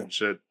sleeve and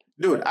shit.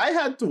 Dude, I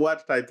had to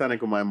watch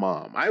Titanic with my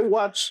mom. I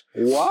watched...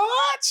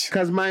 What?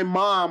 Because my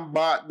mom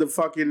bought the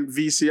fucking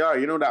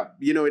VCR.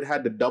 It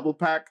had the double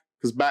pack?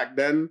 Because back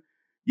then,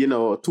 a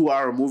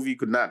 2-hour movie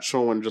could not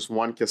show on just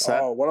one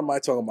cassette. Oh, what am I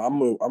talking about?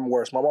 I'm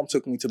worse. My mom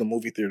took me to the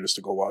movie theaters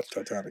to go watch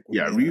Titanic.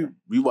 Yeah,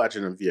 we watch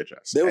it on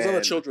VHS. There was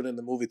other children in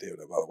the movie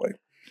theater, by the way.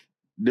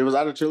 There was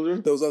other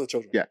children? There was other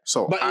children. Yeah.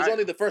 But it was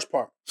only the first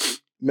part.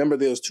 Remember,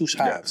 there was 2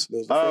 halves. There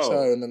was the first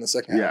half and then the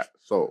second half. Yeah.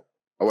 So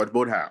I watched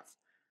both halves.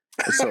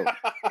 So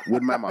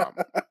with my mom.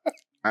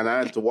 and I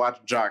had to watch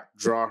Jack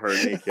draw her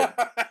naked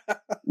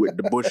with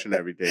the bush and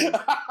everything.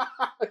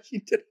 She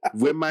did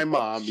with my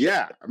mom.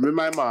 Yeah, I'm with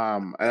my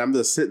mom, and I'm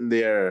just sitting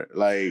there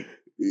like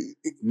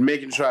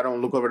making sure I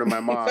don't look over to my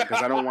mom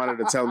because I don't want her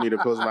to tell me to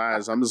close my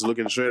eyes. So I'm just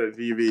looking straight at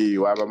the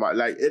TV.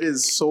 Like, it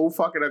is so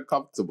fucking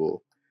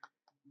uncomfortable.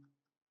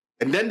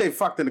 And then they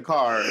fucked in the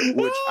car,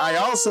 which I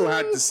also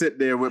had to sit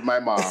there with my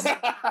mom.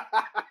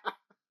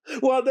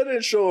 Well, they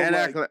didn't show him,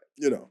 and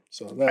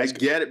so I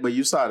get it, but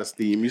you saw the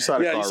steam. You saw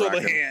the car you saw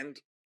rocking. the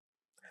hand.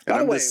 And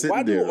By the way,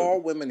 why do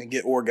all women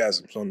get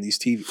orgasms on these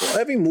TV?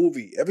 Every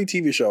movie, every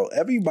TV show,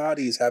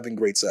 everybody is having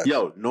great sex.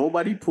 Yo,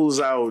 nobody pulls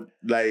out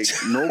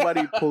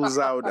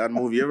on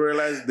movie. You ever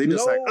realize they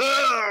just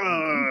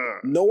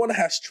no one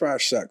has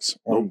trash sex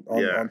on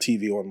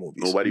TV or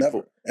movies. Nobody.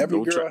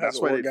 Every girl has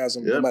an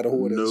orgasm, no matter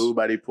who it is.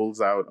 Nobody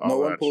pulls out. No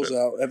one pulls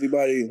out.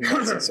 Everybody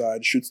gets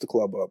inside, shoots the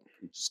club up.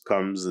 It just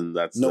comes and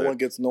that's no one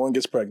gets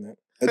pregnant.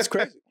 It's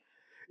crazy.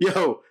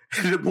 Yo,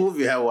 the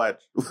movie I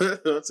watched,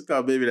 what's it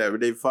called, Baby That?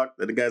 When they fucked,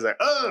 and the guy's like,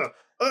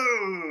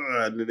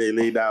 and then they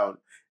lay down.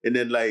 And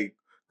then, like,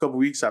 a couple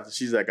weeks after,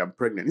 she's like, I'm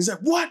pregnant. He's like,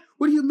 what?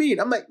 What do you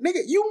mean? I'm like,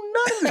 nigga, you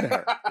nutted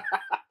her.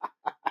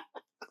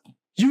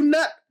 You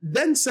nut.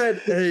 Then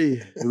said,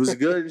 hey, it was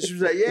good. And she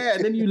was like, yeah.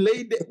 And then you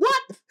laid there.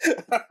 What?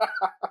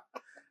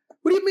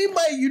 What do you mean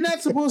by you're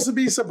not supposed to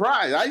be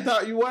surprised? I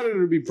thought you wanted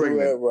her to be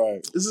pregnant.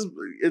 Right.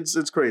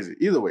 It's crazy.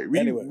 Either way,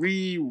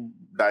 we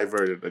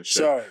diverted that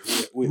shit. Sorry,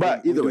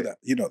 but either way, that.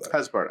 You know that.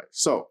 That's paradise.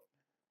 So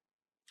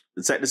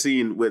let's set the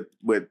scene with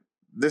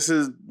this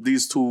is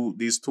these two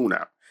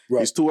now. Right.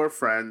 These two are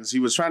friends. He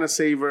was trying to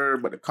save her,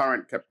 but the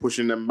current kept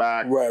pushing them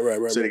back. Right.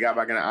 So they got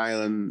back on the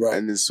island,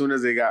 and as soon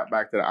as they got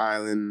back to the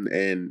island,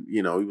 and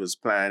he was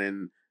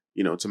planning,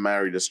 to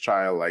marry this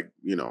child, like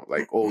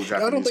old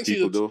Japanese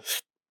people do.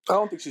 I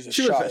don't think she's a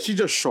child. She's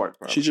just short,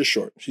 bro. She's just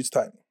short. She's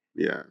tiny.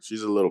 Yeah,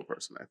 she's a little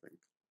person, I think.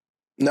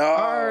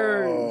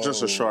 No,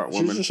 just a short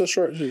woman. She's just a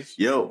short.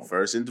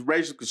 First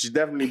interracial because she's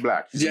definitely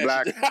black. She's a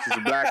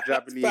black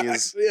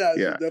Japanese. Yeah,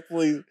 she's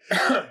definitely.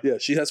 Yeah,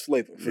 she has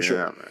flavor for sure.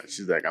 Yeah, man.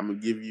 She's like, I'm gonna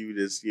give you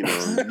this,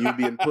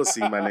 Nubian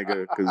pussy, my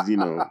nigga, because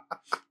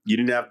you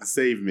didn't have to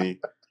save me.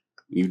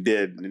 You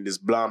did, and this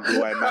blonde,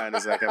 blue-eyed man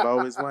is like, I've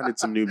always wanted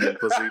some Nubian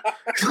pussy.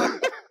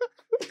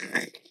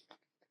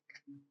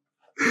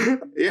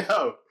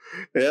 Yo,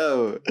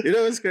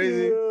 it's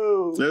crazy.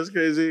 That's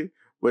crazy.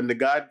 When the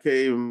god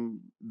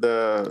came,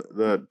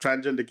 the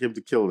transgender came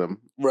to kill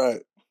them.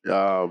 Right.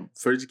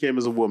 First he came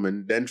as a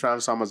woman, then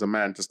transformed as a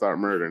man to start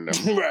murdering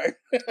them. Right.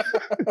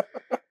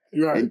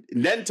 Right. And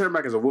then turned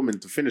back as a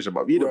woman to finish them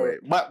up. Either way.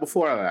 But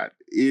before that,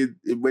 when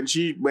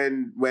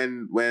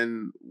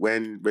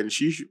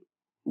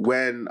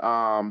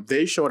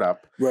they showed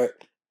up. Right.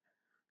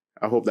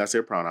 I hope that's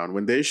their pronoun.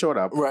 When they showed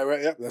up.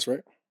 Right. Yeah, that's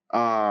right.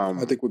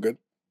 I think we're good.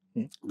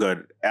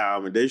 Good.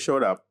 When they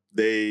showed up,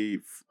 they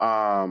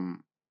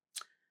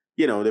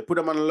they put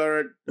him on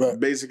alert. Right.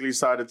 Basically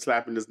started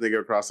slapping this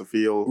nigga across the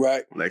field.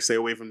 Right. Like, stay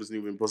away from this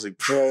Nubian pussy.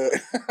 Right.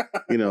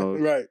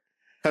 Right.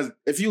 Because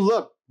if you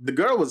look, the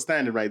girl was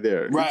standing right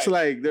there. Right. It's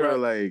like, they were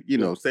like,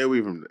 stay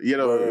away from,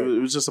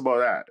 it was just about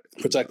that.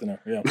 Protecting her,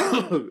 yeah.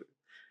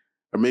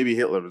 Or maybe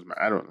Hitler was mad.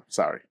 I don't know.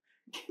 Sorry.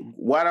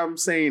 What I'm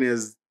saying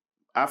is,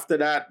 after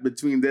that,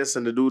 between this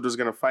and the dude was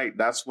going to fight,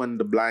 that's when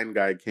the blind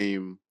guy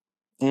came,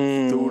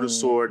 threw the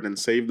sword and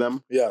saved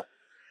them. Yeah.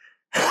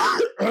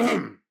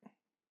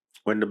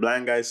 When the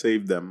blind guy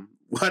saved them,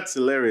 what's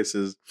hilarious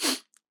is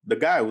the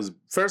guy was the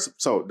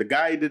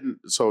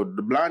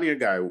blonde hair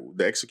guy,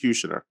 the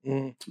executioner,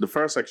 the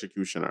first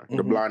executioner,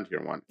 the blonde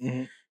hair one,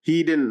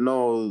 he didn't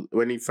know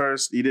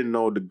he didn't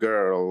know the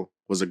girl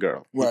was a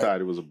girl. He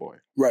thought it was a boy.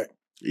 Right.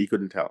 He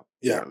couldn't tell.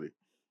 Yeah.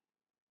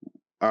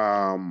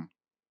 Apparently.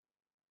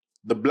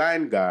 The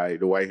blind guy,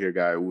 the white hair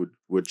guy,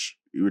 which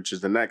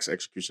is the next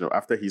executioner,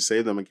 after he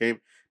saved them and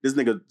came, this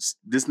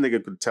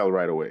nigga could tell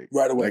right away.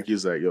 Right away. Like,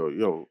 he's like, yo,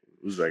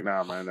 he was like,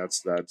 nah, man,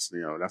 that's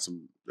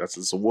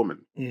a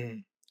woman.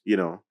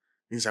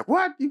 He's like,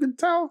 what? You can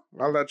tell?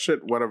 All that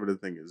shit, whatever the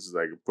thing is.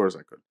 Like, of course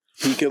I could.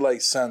 He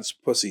could sense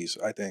pussies,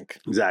 I think.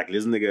 Exactly.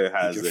 This nigga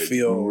has a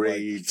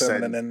great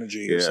feminine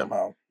energy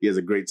somehow. He has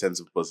a great sense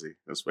of pussy.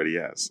 That's what he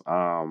has.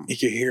 He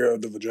can hear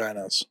the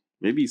vaginas.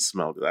 Maybe he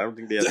smelled it. I don't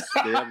think they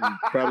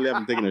probably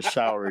haven't taken a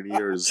shower in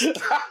years.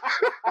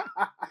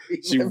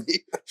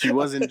 She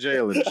was in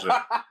jail and shit.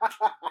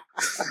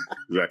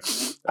 Right.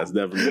 That's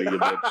definitely a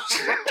bitch.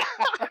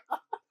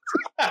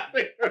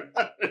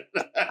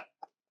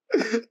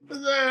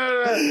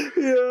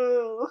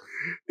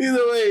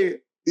 Either way.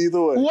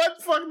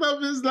 What fucked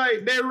up is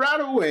they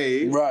ran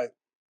away. Right.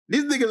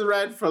 These niggas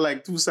ran for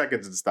 2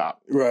 seconds and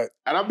stopped. Right.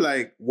 And I'm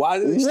like, why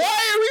are we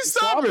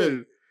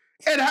stopping?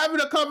 And having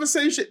a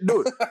conversation.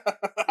 Dude,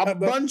 a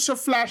bunch of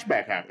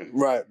flashback happened.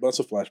 Right, bunch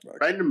of flashback.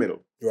 Right in the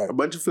middle. Right. A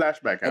bunch of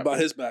flashback happened. About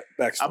his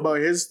backstory. About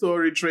his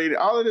story, training,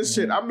 all of this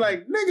shit. I'm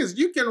like, niggas,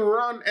 you can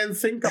run and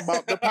think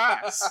about the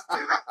past.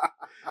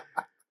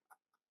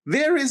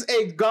 There is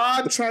a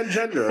god of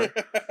transgenders,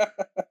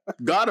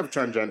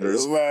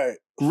 right,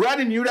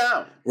 running you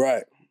down.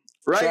 Right.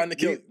 Right? Trying to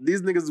kill you.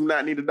 These niggas do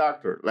not need a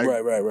doctor. Like,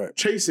 right.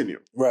 Chasing you.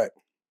 Right.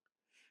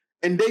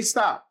 And they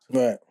stopped.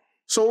 Right.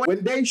 So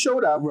when they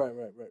showed up right.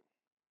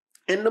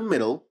 in the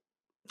middle,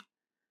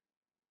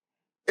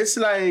 it's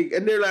like,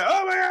 and they're like,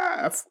 oh my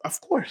God,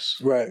 of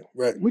course. Right.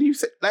 What do you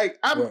say? Like,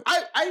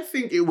 I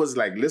think it was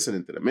like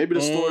listening to them. Maybe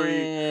the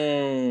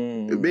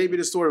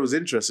story was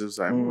interesting. It's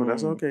like, oh,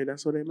 that's okay.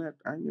 That's what they meant.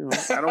 I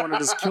don't want to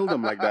just kill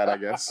them like that, I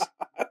guess.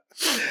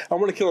 I'm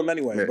going to kill him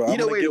anyway. Yeah. But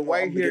Either way, the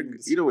white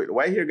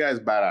hair guy is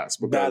badass.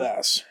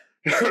 Badass.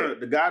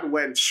 The guy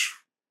went,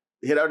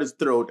 hit out his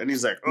throat, and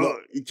he's like, oh,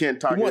 he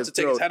can't talk. He wants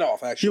to take his head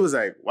off, actually. He was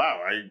like,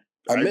 wow,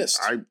 I missed.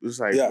 I was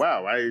like,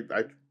 wow,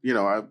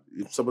 I'm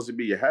supposed to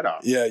be your head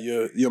off. Yeah,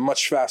 you're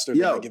much faster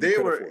than I give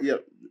you credit for. Yeah,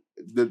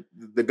 the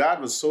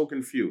god was so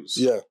confused.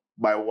 Yeah.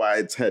 By why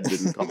its head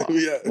didn't come off.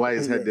 Why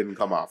his head didn't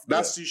come off.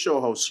 That's to show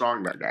how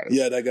strong that guy is.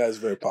 Yeah, that guy is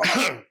very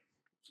powerful.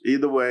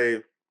 Either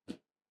way,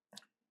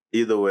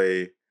 it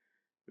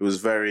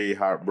was very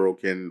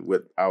heartbroken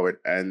with how it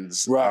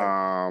ends.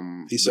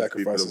 Right. He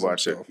sacrifices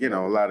himself. A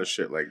lot of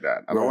shit like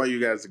that. I don't want you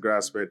guys to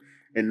grasp it.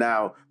 And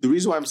now, the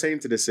reason why I'm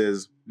saying to this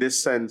is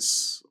this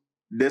sets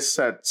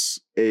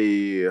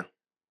a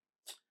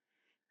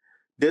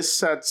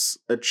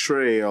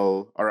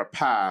trail or a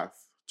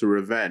path to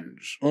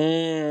revenge. For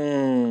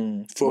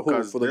who?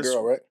 For the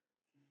girl, right?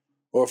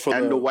 Or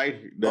for the white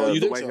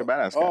hair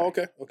badass guy. Oh,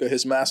 okay.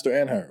 His master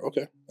and her.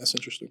 Okay, that's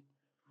interesting.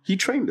 He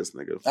trained this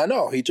nigga. I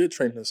know he did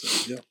train this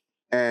nigga. Yeah,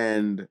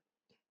 and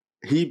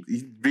he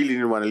really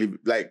didn't want to leave.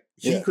 Like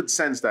he could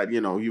sense that he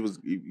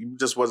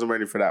just wasn't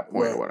ready for that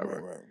point or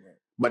whatever. Right.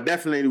 But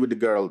definitely with the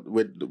girl,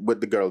 with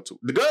the girl too.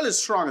 The girl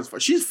is strong as fuck.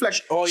 She's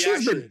flex. Oh yeah,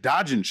 she's been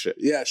dodging shit.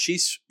 Yeah, she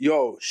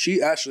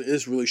actually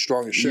is really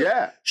strong as shit.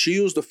 Yeah, she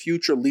was the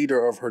future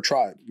leader of her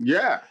tribe.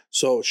 Yeah,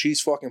 so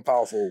she's fucking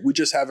powerful. We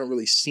just haven't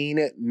really seen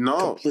it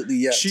completely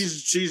yet.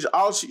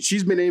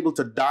 She's been able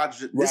to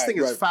dodge it. This thing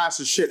is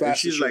fast as shit, and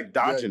she's like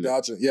dodging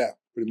it. Yeah,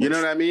 pretty much. You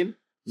know what I mean?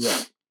 Yeah.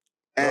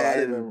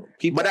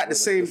 But at the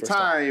same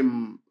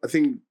time, I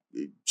think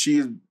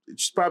she's a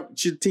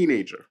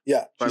teenager.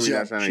 Yeah,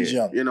 she's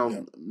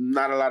young.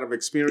 Not a lot of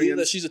experience.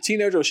 Either she's a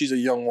teenager or she's a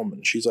young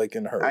woman. She's like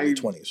in her early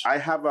 20s. I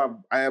have a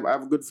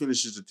good feeling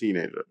she's a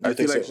teenager. I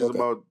feel like she's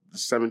about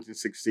 17,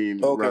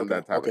 16, around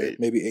that time of age.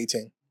 Maybe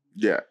 18.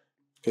 Yeah.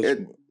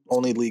 Because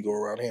only legal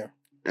around here.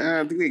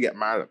 I think they get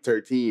married at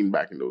 13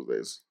 back in those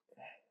days.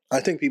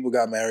 I think people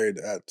got married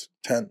at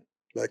 10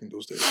 back in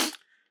those days.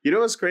 You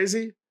know what's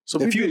crazy?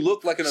 So if you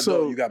look like an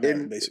adult, you got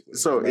married, basically.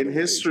 So in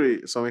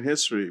history, like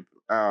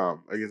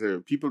I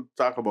said, people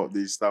talk about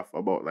these stuff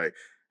about like,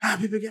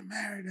 people get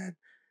married at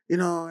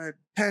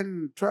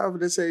 10, 12,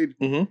 this age.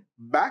 Mm-hmm.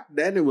 Back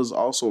then, it was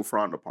also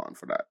frowned upon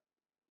for that.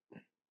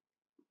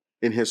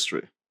 In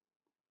history.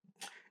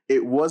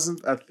 It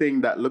wasn't a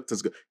thing that looked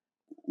as good.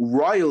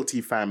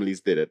 Royalty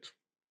families did it.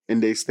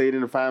 And they stayed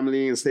in the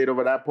family and stayed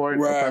over that point.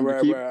 Right.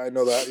 I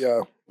know that,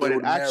 yeah. But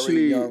it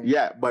actually,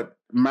 but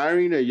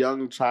marrying a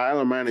young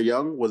child or marrying a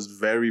young was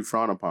very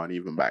frowned upon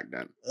even back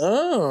then.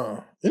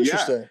 Oh,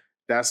 interesting. Yeah,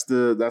 that's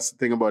the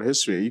thing about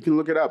history. You can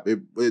look it up.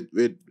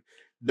 The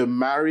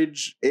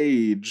marriage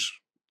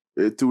age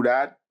to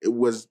that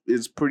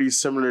is pretty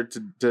similar to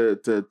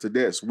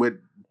this with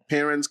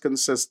parents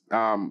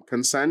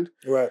consent.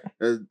 Right.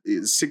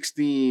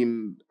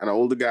 16 and an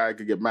older guy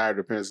could get married.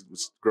 The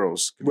parents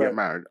girls could get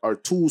married, or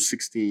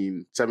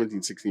 17,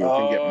 16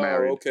 can get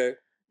married. Okay.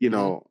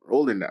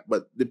 Older than that.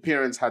 But the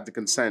parents had to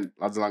consent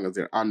as long as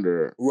they're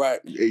under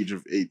the age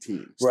of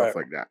 18, stuff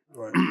like that.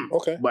 Right.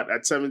 Okay. But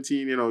at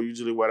 17,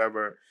 usually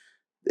whatever.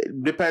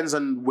 It depends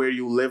on where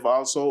you live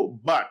also.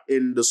 But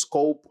in the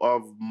scope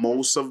of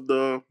most of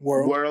the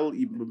world,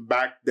 even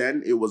back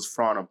then, it was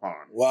frowned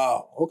upon.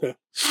 Wow. Okay.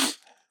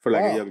 For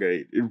like a younger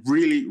age.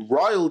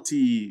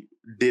 Royalty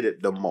did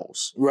it the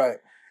most. Right.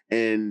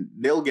 And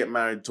they'll get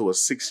married to a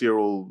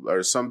 6-year-old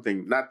or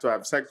something, not to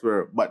have sex with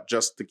her, but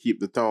just to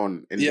keep the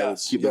tone. And they'll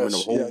keep them in a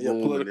whole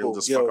room and they'll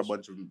just fuck a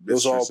bunch of business. It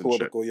was all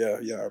political, yeah,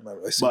 I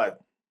remember. But,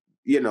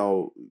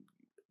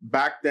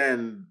 back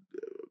then,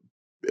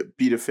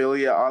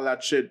 pedophilia, all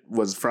that shit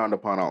was frowned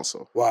upon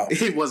also. Wow.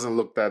 It wasn't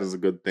looked at as a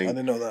good thing. I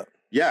didn't know that.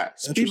 Yeah.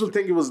 So people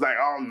think it was like,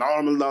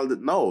 normal. No,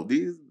 no,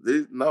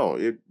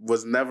 it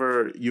was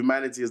never,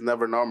 humanity has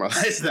never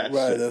normalized that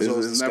shit.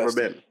 It's never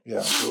been. Yeah,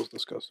 it was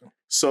disgusting.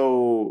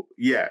 So,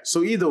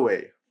 So either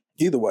way.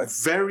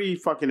 Very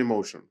fucking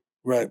emotional.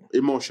 Right.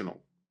 Emotional.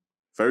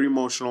 Very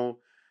emotional.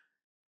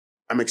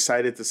 I'm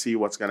excited to see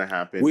what's going to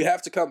happen. We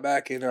have to come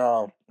back in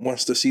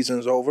once the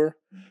season's over.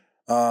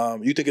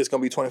 You think it's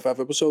going to be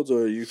 25 episodes,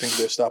 or you think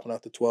they're stopping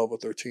after 12 or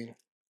 13?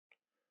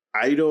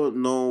 I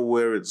don't know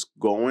where it's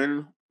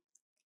going.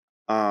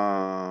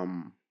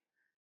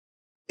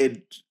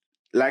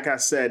 Like I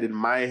said, in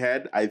my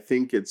head, I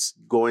think it's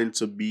going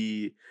to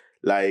be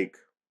like,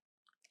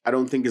 I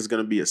don't think it's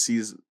going to be a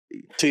season.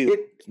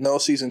 No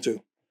season 2.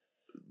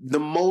 The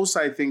most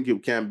I think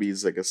it can be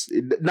is like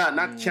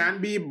not can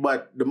be,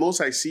 but the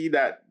most I see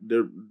that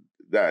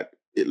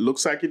it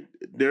looks like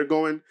they're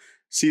going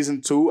season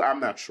 2. I'm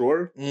not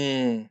sure.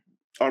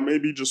 Or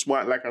maybe just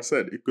one, like I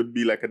said, it could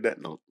be like a Death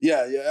Note.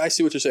 Yeah, I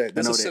see what you're saying.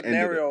 There's a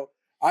scenario.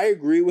 I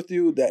agree with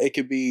you that it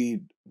could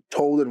be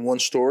told in one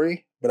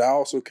story, but I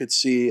also could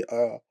see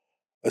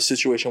a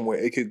situation where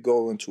it could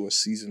go into a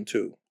season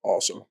 2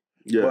 also.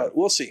 Yeah. But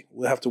we'll see.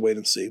 We'll have to wait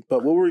and see.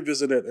 But we'll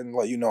revisit it and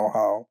let you know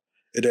how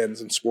it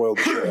ends and spoil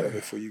the shit out of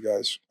it for you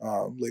guys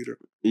later.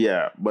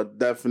 Yeah, but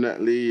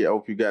definitely, I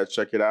hope you guys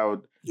check it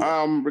out.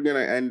 Yeah. We're gonna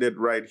end it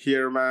right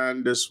here,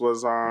 man. This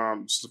was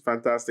just a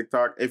fantastic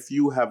talk. If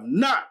you have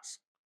not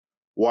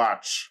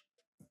watched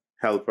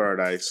Hell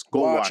Paradise,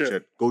 go watch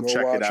it. Go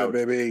check it out,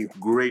 baby.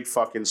 Great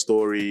fucking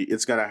story.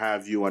 It's gonna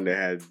have you on the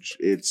edge.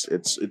 It's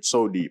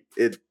so deep.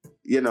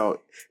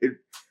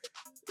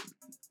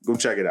 Go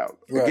check it out.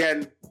 Right.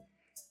 Again,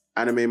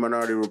 Anime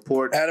Minority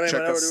Report. Check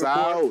us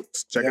out.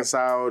 Check us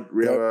out.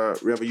 We have a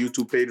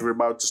YouTube page. We're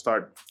about to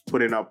start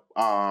putting up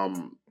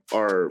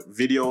our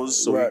videos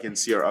so we can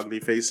see our ugly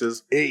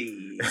faces.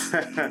 Hey.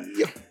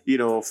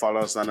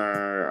 Follow us on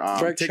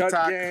our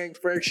TikTok.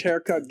 Fresh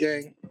Haircut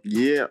Gang.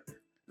 Yeah.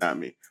 Not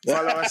me.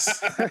 Follow us.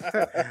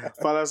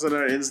 Follow us on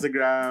our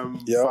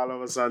Instagram. Yep.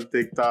 Follow us on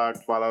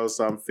TikTok. Follow us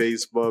on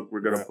Facebook.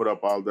 We're gonna put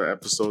up all the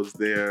episodes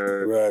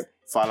there. Right.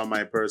 Follow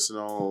my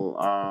personal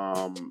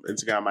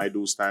Instagram. I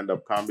do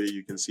stand-up comedy.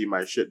 You can see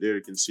my shit there.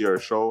 You can see our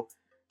show.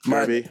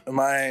 My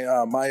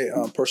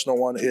personal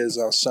one is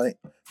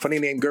Funny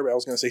Name Gerby. I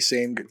was gonna say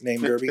same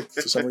name Gerby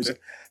for some reason.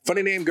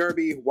 Funny Name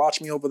Gerby.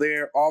 Watch me over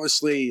there.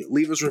 Obviously,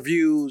 leave us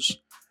reviews.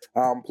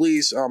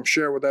 Please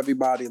share with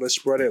everybody. Let's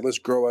spread it. Let's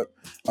grow it.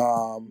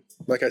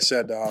 Like I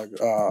said,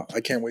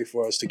 I can't wait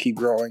for us to keep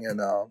growing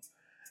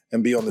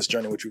and be on this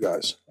journey with you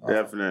guys.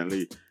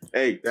 Definitely.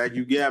 Hey, thank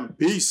you again.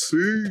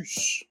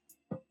 Peace.